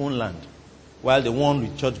is his own land, while the one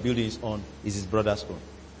the church building is on is his brother's own.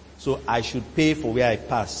 So I should pay for where I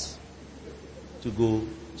pass to go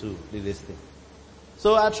to this thing.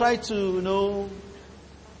 So I tried to,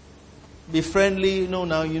 be friendly,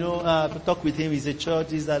 talk with him. He's a church,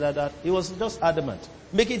 this, that. He was just adamant.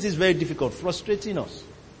 Making it very difficult, frustrating us.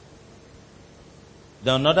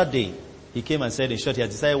 Then another day, he came and said, in short, he has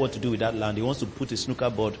decided what to do with that land. He wants to put a snooker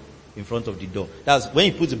board in front of the door. That's when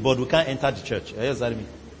he puts the board, we can't enter the church.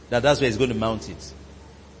 That's where he's going to mount it.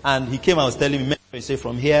 And he came and was telling me, he said,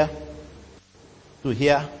 from here to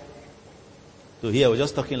here to here. We're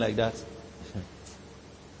just talking like that.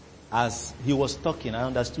 As he was talking, I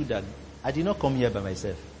understood that I did not come here by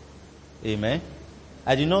myself. Amen.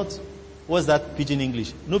 I did not. What's that pidgin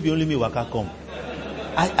English? No be only me waka come.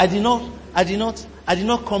 I did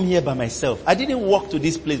not come here by myself. I didn't walk to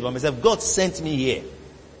this place by myself. God sent me here.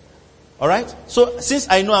 Alright? So since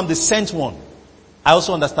I know I'm the sent one, I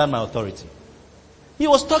also understand my authority. He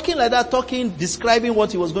was talking like that, describing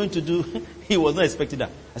what he was going to do. He was not expecting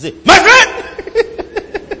that. I said, my friend!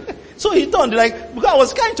 So he turned because I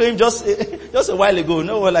was kind to him just a while ago.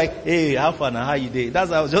 We're like, hey, how far now? How you doing?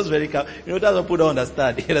 I was just very calm. That's what people don't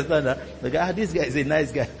understand. You understand that? This guy is a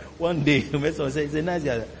nice guy. One day, someone said, he's a nice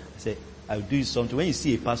guy. I said, I'll do you something. When you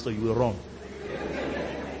see a pastor, you will run.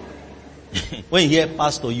 When you hear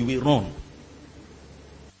pastor, you will run.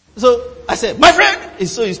 So I said, my friend!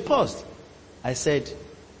 So he's paused. I said,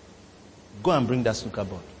 go and bring that snooker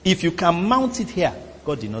board. If you can mount it here,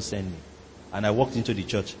 God did not send me. And I walked into the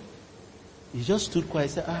church. He just stood quiet.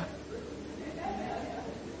 He said,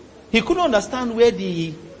 He couldn't understand where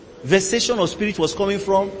the versation of spirit was coming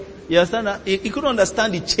from. You understand that? He couldn't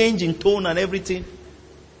understand the change in tone and everything.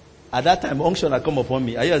 At that time, unction had come upon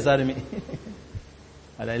me. Are you understanding me?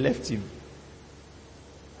 And I left him.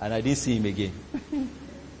 And I didn't see him again.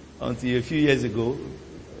 Until a few years ago.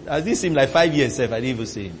 I didn't see him like 5 years, I didn't even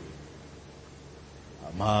see him.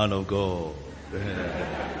 A man of God.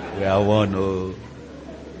 We are one. Oh.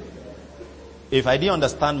 If I didn't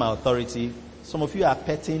understand my authority, some of you are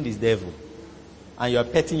petting this devil. And you are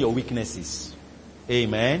petting your weaknesses.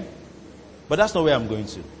 Amen. But that's not where I'm going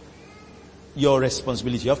to. Your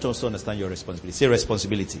responsibility. You have to also understand your responsibility. Say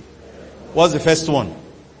responsibility. What's the first one?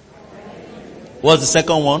 What's the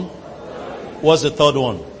second one? What's the third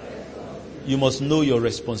one? You must know your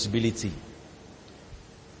responsibility.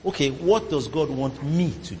 Okay, what does God want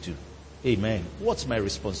me to do? Amen. What's my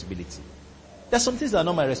responsibility? There's some things that are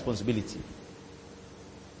not my responsibility.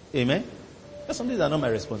 Amen. There's some things that are not my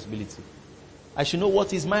responsibility. I should know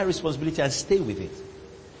what is my responsibility and stay with it.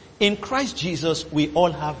 In Christ Jesus, we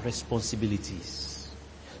all have responsibilities.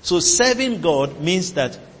 So serving God means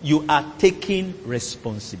that you are taking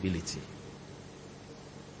responsibility.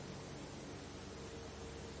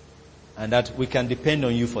 And that we can depend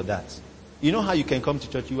on you for that. You know how you can come to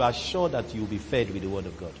church? You are sure that you'll be fed with the word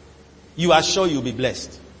of God. You are sure you'll be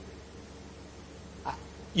blessed.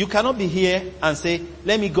 You cannot be here and say,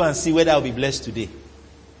 let me go and see whether I'll be blessed today.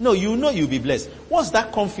 No, you know you'll be blessed. What's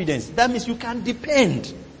that confidence? That means you can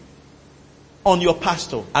depend on your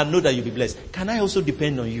pastor and know that you'll be blessed. Can I also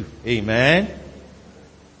depend on you? Amen.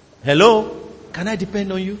 Hello? Can I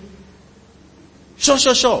depend on you? Sure.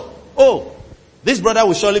 Oh, this brother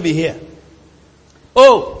will surely be here.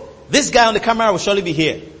 Oh, this guy on the camera will surely be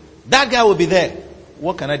here. That guy will be there.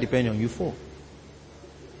 What can I depend on you for?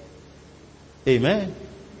 Amen.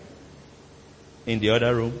 In the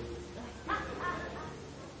other room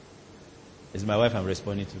is my wife I'm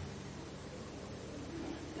responding to.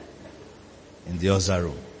 In the other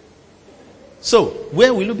room. So,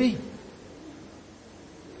 where will you be?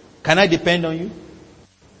 Can I depend on you?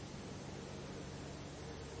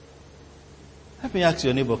 Let me ask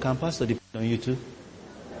your neighbor, can pastor depend on you too?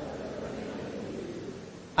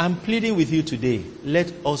 I'm pleading with you today.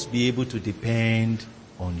 Let us be able to depend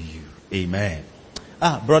on you. Amen.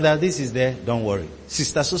 Brother, this is there. Don't worry.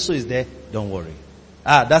 Sister Soso is there. Don't worry.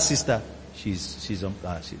 That sister, she's on.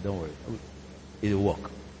 Don't worry. It will work.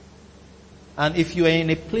 And if you are in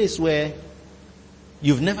a place where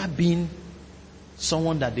you've never been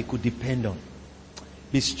someone that they could depend on,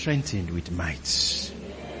 be strengthened with might.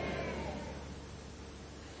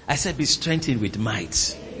 I said be strengthened with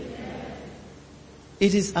might.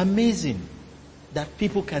 It is amazing that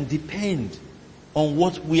people can depend on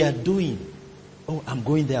what we are doing. Oh, I'm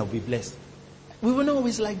going there, I'll be blessed. We were not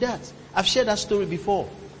always like that. I've shared that story before.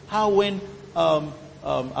 How when I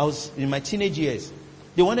was in my teenage years,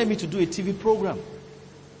 they wanted me to do a TV program.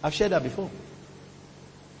 I've shared that before.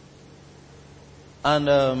 And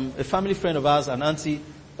a family friend of ours, an auntie,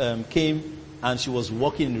 came and she was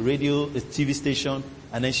working in the radio, a TV station,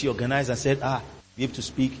 and then she organized and said, be able to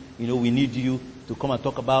speak, we need you to come and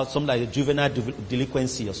talk about something like juvenile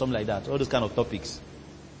delinquency or something like that, all those kind of topics.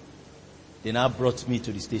 They now brought me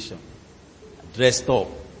to the station, dressed up,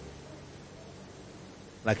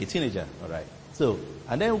 like a teenager, alright. So,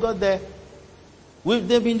 and then we got there.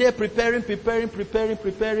 They've been there preparing,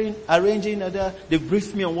 arranging, they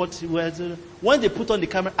briefed me on what was. When they put on the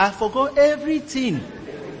camera, I forgot everything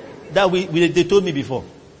that they told me before.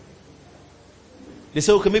 They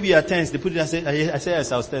said, okay, maybe you are tense. They put it down. I said,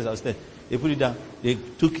 yes, I was tense. They put it down. They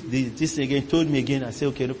took this again, told me again. I said,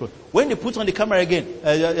 okay, no problem. When they put on the camera again,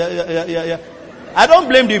 I don't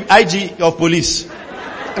blame the IG of police.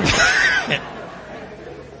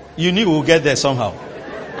 You knew we'll get there somehow.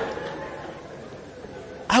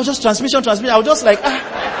 I was just transmission. I was just like, you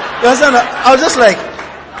understand? I was just like,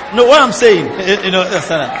 no, what I'm saying,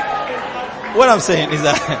 understand? What I'm saying is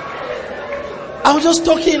that I was just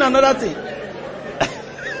talking another thing.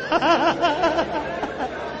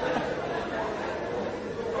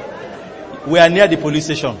 We are near the police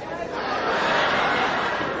station.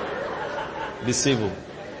 Be civil.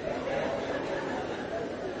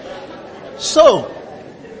 So,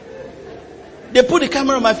 they put the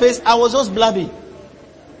camera on my face. I was just blabbing.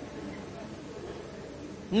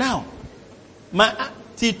 Now,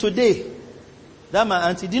 till today, that my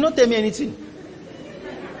auntie did not tell me anything.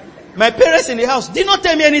 My parents in the house did not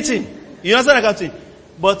tell me anything. You understand what I'm saying?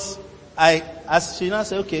 But as she now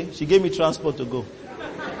said, okay, she gave me transport to go.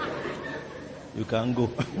 You can go.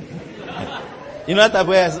 You know that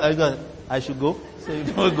way I should go? So you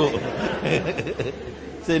don't go.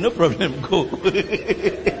 Say, no problem, go.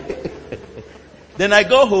 Then I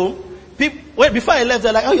go home. Before I left,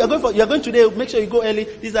 they're like, oh, you're going today, make sure you go early.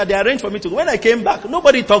 These are, they arranged for me to go. When I came back,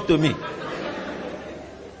 nobody talked to me.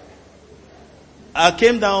 I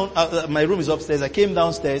came down, my room is upstairs. I came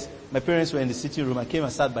downstairs. My parents were in the sitting room. I came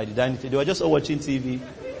and sat by the dining table. They were just all watching TV.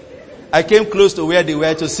 I came close to where they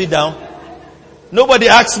were to sit down. Nobody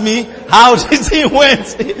asked me how this thing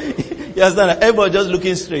went. You understand? Everybody just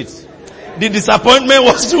looking straight. The disappointment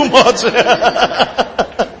was too much.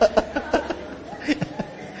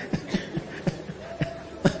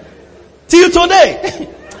 Till today.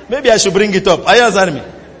 Maybe I should bring it up. Are you understanding me?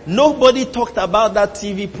 Nobody talked about that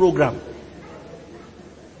TV program.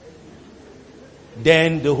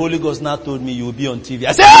 Then the Holy Ghost now told me you will be on TV.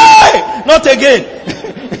 I said, hey! Not again.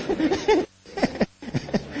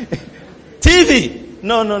 TV.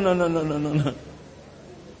 No.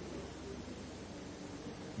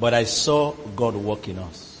 But I saw God work in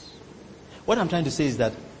us. What I'm trying to say is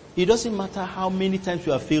that it doesn't matter how many times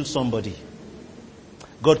you have failed somebody.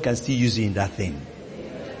 God can still use you in that thing.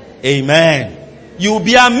 Amen. You will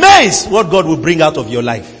be amazed what God will bring out of your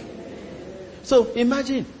life. So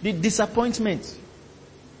imagine the disappointment.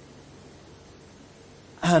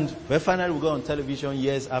 And finally we go on television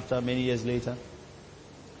years after, many years later.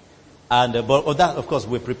 And but that, of course,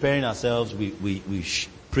 we're preparing ourselves. We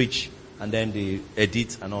preach and then they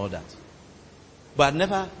edit and all that. But I'd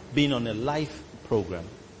never been on a live program,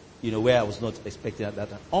 where I was not expecting at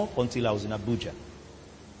that time, up until I was in Abuja.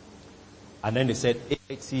 And then they said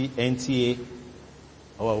NTA,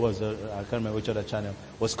 or what was I can't remember which other channel,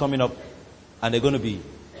 was coming up and they're going to be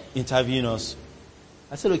interviewing us.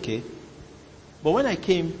 I said, okay. But when I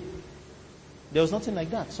came, there was nothing like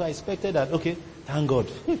that. So I expected that, okay, thank God.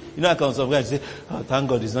 I come somewhere and say, oh, thank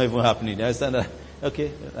God it's not even happening. You understand that?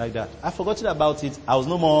 Okay, like that. I forgot about it. I was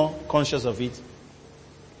no more conscious of it.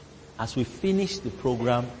 As we finished the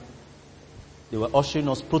program, they were ushering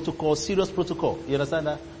us protocol, serious protocol. You understand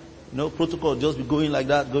that? Protocol just be going like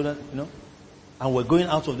that, and we're going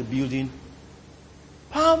out of the building.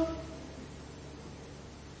 Pam!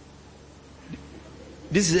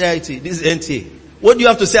 This is AIT, this is NTA. What do you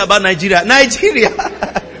have to say about Nigeria? Nigeria!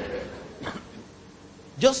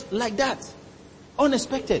 Just like that.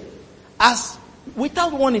 Unexpected. As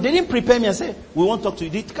without warning, they didn't prepare me and say, we won't talk to you.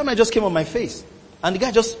 The camera just came on my face. And the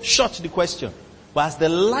guy just shot the question. But as the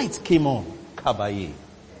light came on, Kabaye.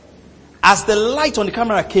 As the light on the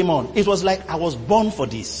camera came on, it was like I was born for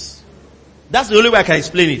this. That's the only way I can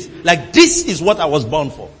explain it. Like, this is what I was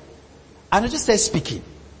born for. And I just started speaking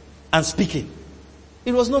and speaking.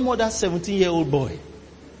 It was no more that 17-year-old boy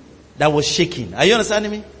that was shaking. Are you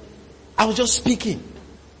understanding me? I was just speaking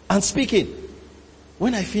and speaking.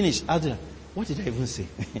 When I finished, what did I even say?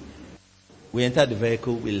 We entered the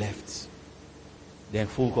vehicle, we left. Then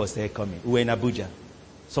phone calls started coming. We were in Abuja.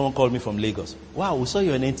 Someone called me from Lagos. Wow, we saw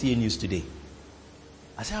you on NTA News today.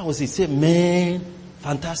 I said, he said, man,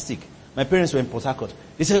 fantastic. My parents were in Port Harcourt.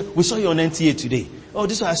 They said, we saw you on NTA today. Oh,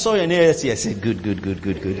 this one, I saw you on NTA. I said, good.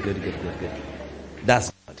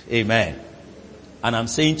 That's good. Amen. And I'm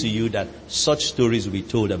saying to you that such stories will be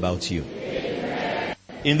told about you. Amen.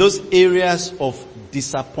 In those areas of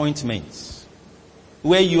disappointments,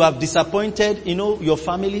 where you have disappointed, your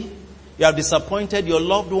family, you have disappointed your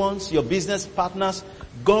loved ones, your business partners,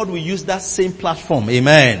 God will use that same platform,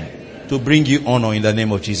 amen, to bring you honor in the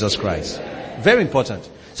name of Jesus Christ. Very important.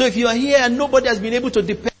 So if you are here and nobody has been able to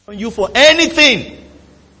depend on you for anything,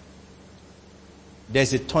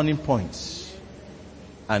 there's a turning point.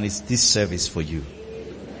 And it's this service for you.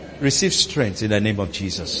 Receive strength in the name of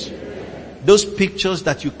Jesus. Those pictures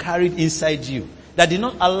that you carried inside you, that did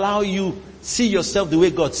not allow you see yourself the way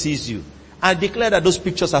God sees you, I declare that those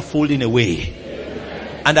pictures are folding away.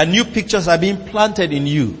 And that new pictures are being planted in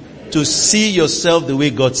you to see yourself the way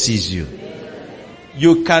God sees you.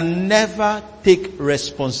 You can never take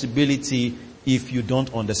responsibility if you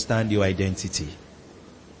don't understand your identity.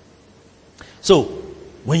 So,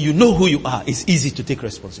 when you know who you are, it's easy to take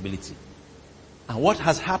responsibility. And what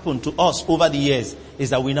has happened to us over the years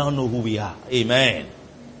is that we now know who we are. Amen.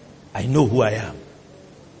 I know who I am.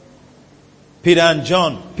 Peter and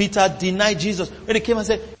John. Peter denied Jesus. When they came and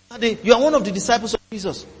said, you are one of the disciples of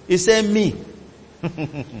Jesus. He said, me.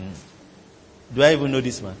 Do I even know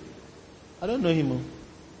this man? I don't know him.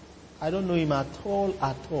 I don't know him at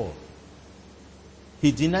all.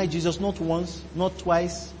 He denied Jesus not once, not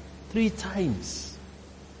twice, 3 times.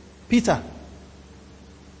 Peter.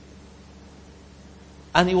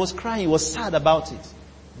 And he was crying, he was sad about it.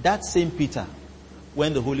 That same Peter,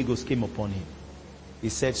 when the Holy Ghost came upon him, he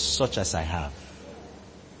said, such as I have.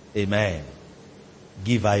 Amen.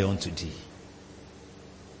 Give I unto thee.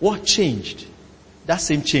 What changed? That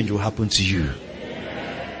same change will happen to you.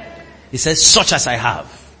 He says, such as I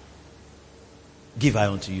have. Give I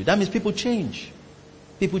unto you. That means people change.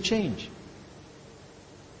 People change.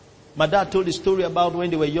 My dad told a story about when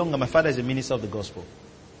they were young, and my father is a minister of the gospel.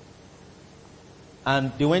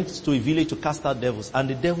 And they went to a village to cast out devils, and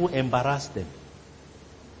the devil embarrassed them.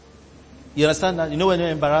 You understand that? You know when you're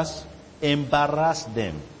embarrassed? Embarrass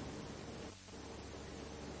them.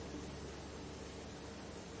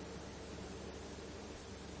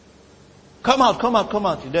 Come out.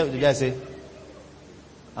 The guy said,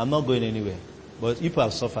 I'm not going anywhere. But people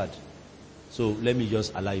have suffered. So let me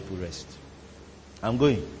just allow you to rest. I'm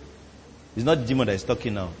going. It's not the demon that is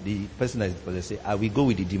talking now. The person that is supposed to say, I will go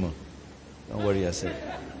with the demon. Don't worry yourself.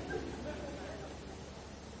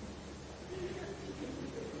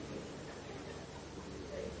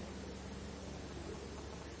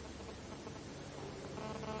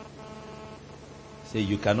 Say,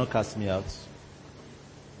 you cannot cast me out.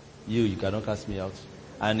 You cannot cast me out.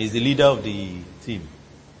 And he's the leader of the team.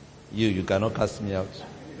 You cannot cast me out.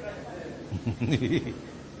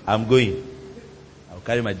 I'm going. I'll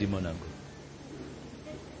carry my demon and go.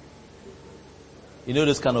 You know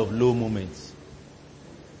those kind of low moments.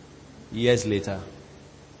 Years later,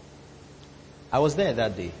 I was there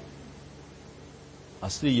that day. I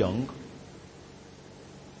was still young.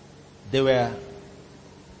 They were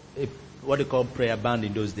what they call prayer band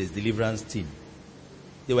in those days, deliverance team.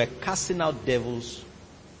 They were casting out devils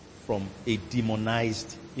from a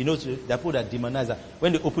demonized. You know, the people that demonize,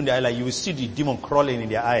 when they open their eye, like you will see the demon crawling in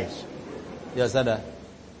their eyes. You understand that?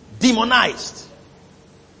 Demonized.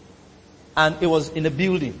 And it was in the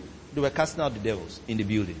building. They were casting out the devils in the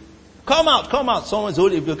building. Come out. Someone's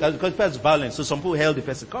holding because it's violent. So some people held the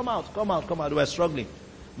person. Come out. They were struggling.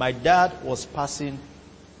 My dad was passing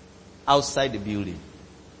outside the building.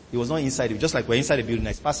 He was not inside. Just like we're inside the building.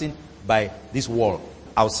 He's passing by this wall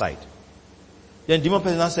outside. Then demon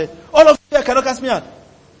person now said, all of you cannot cast me out.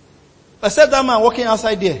 Except that man walking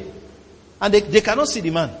outside there. And they cannot see the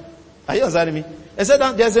man. Are you understanding me? Except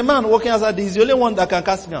that there's a man walking outside. He's the only one that can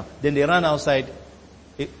cast me out. Then they ran outside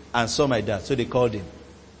and saw my dad. So they called him.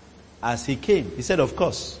 As he came, he said, of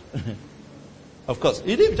course. Of course.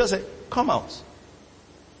 He didn't just say, come out.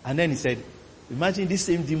 And then he said, imagine this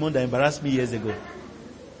same demon that embarrassed me years ago.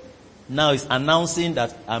 Now it's announcing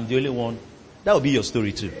that I'm the only one. That will be your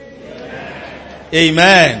story too.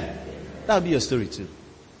 Amen. That will be your story too.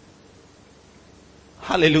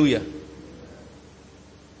 Hallelujah.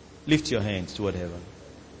 Lift your hands toward heaven.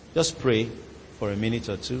 Just pray for a minute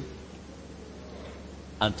or two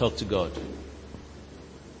and talk to God.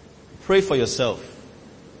 Pray for yourself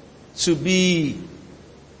to be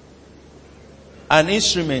an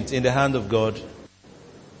instrument in the hand of God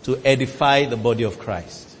to edify the body of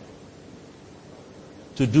Christ,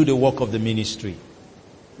 to do the work of the ministry.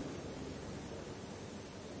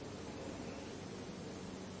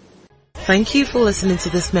 Thank you for listening to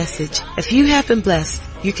this message. If you have been blessed,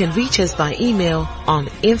 you can reach us by email on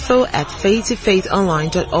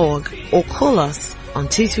info@faithtofaithonline.org or call us on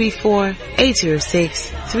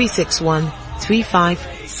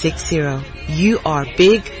 234-806-361-3560. You are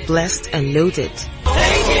big, blessed, and loaded.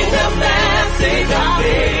 Taking the message of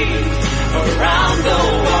faith.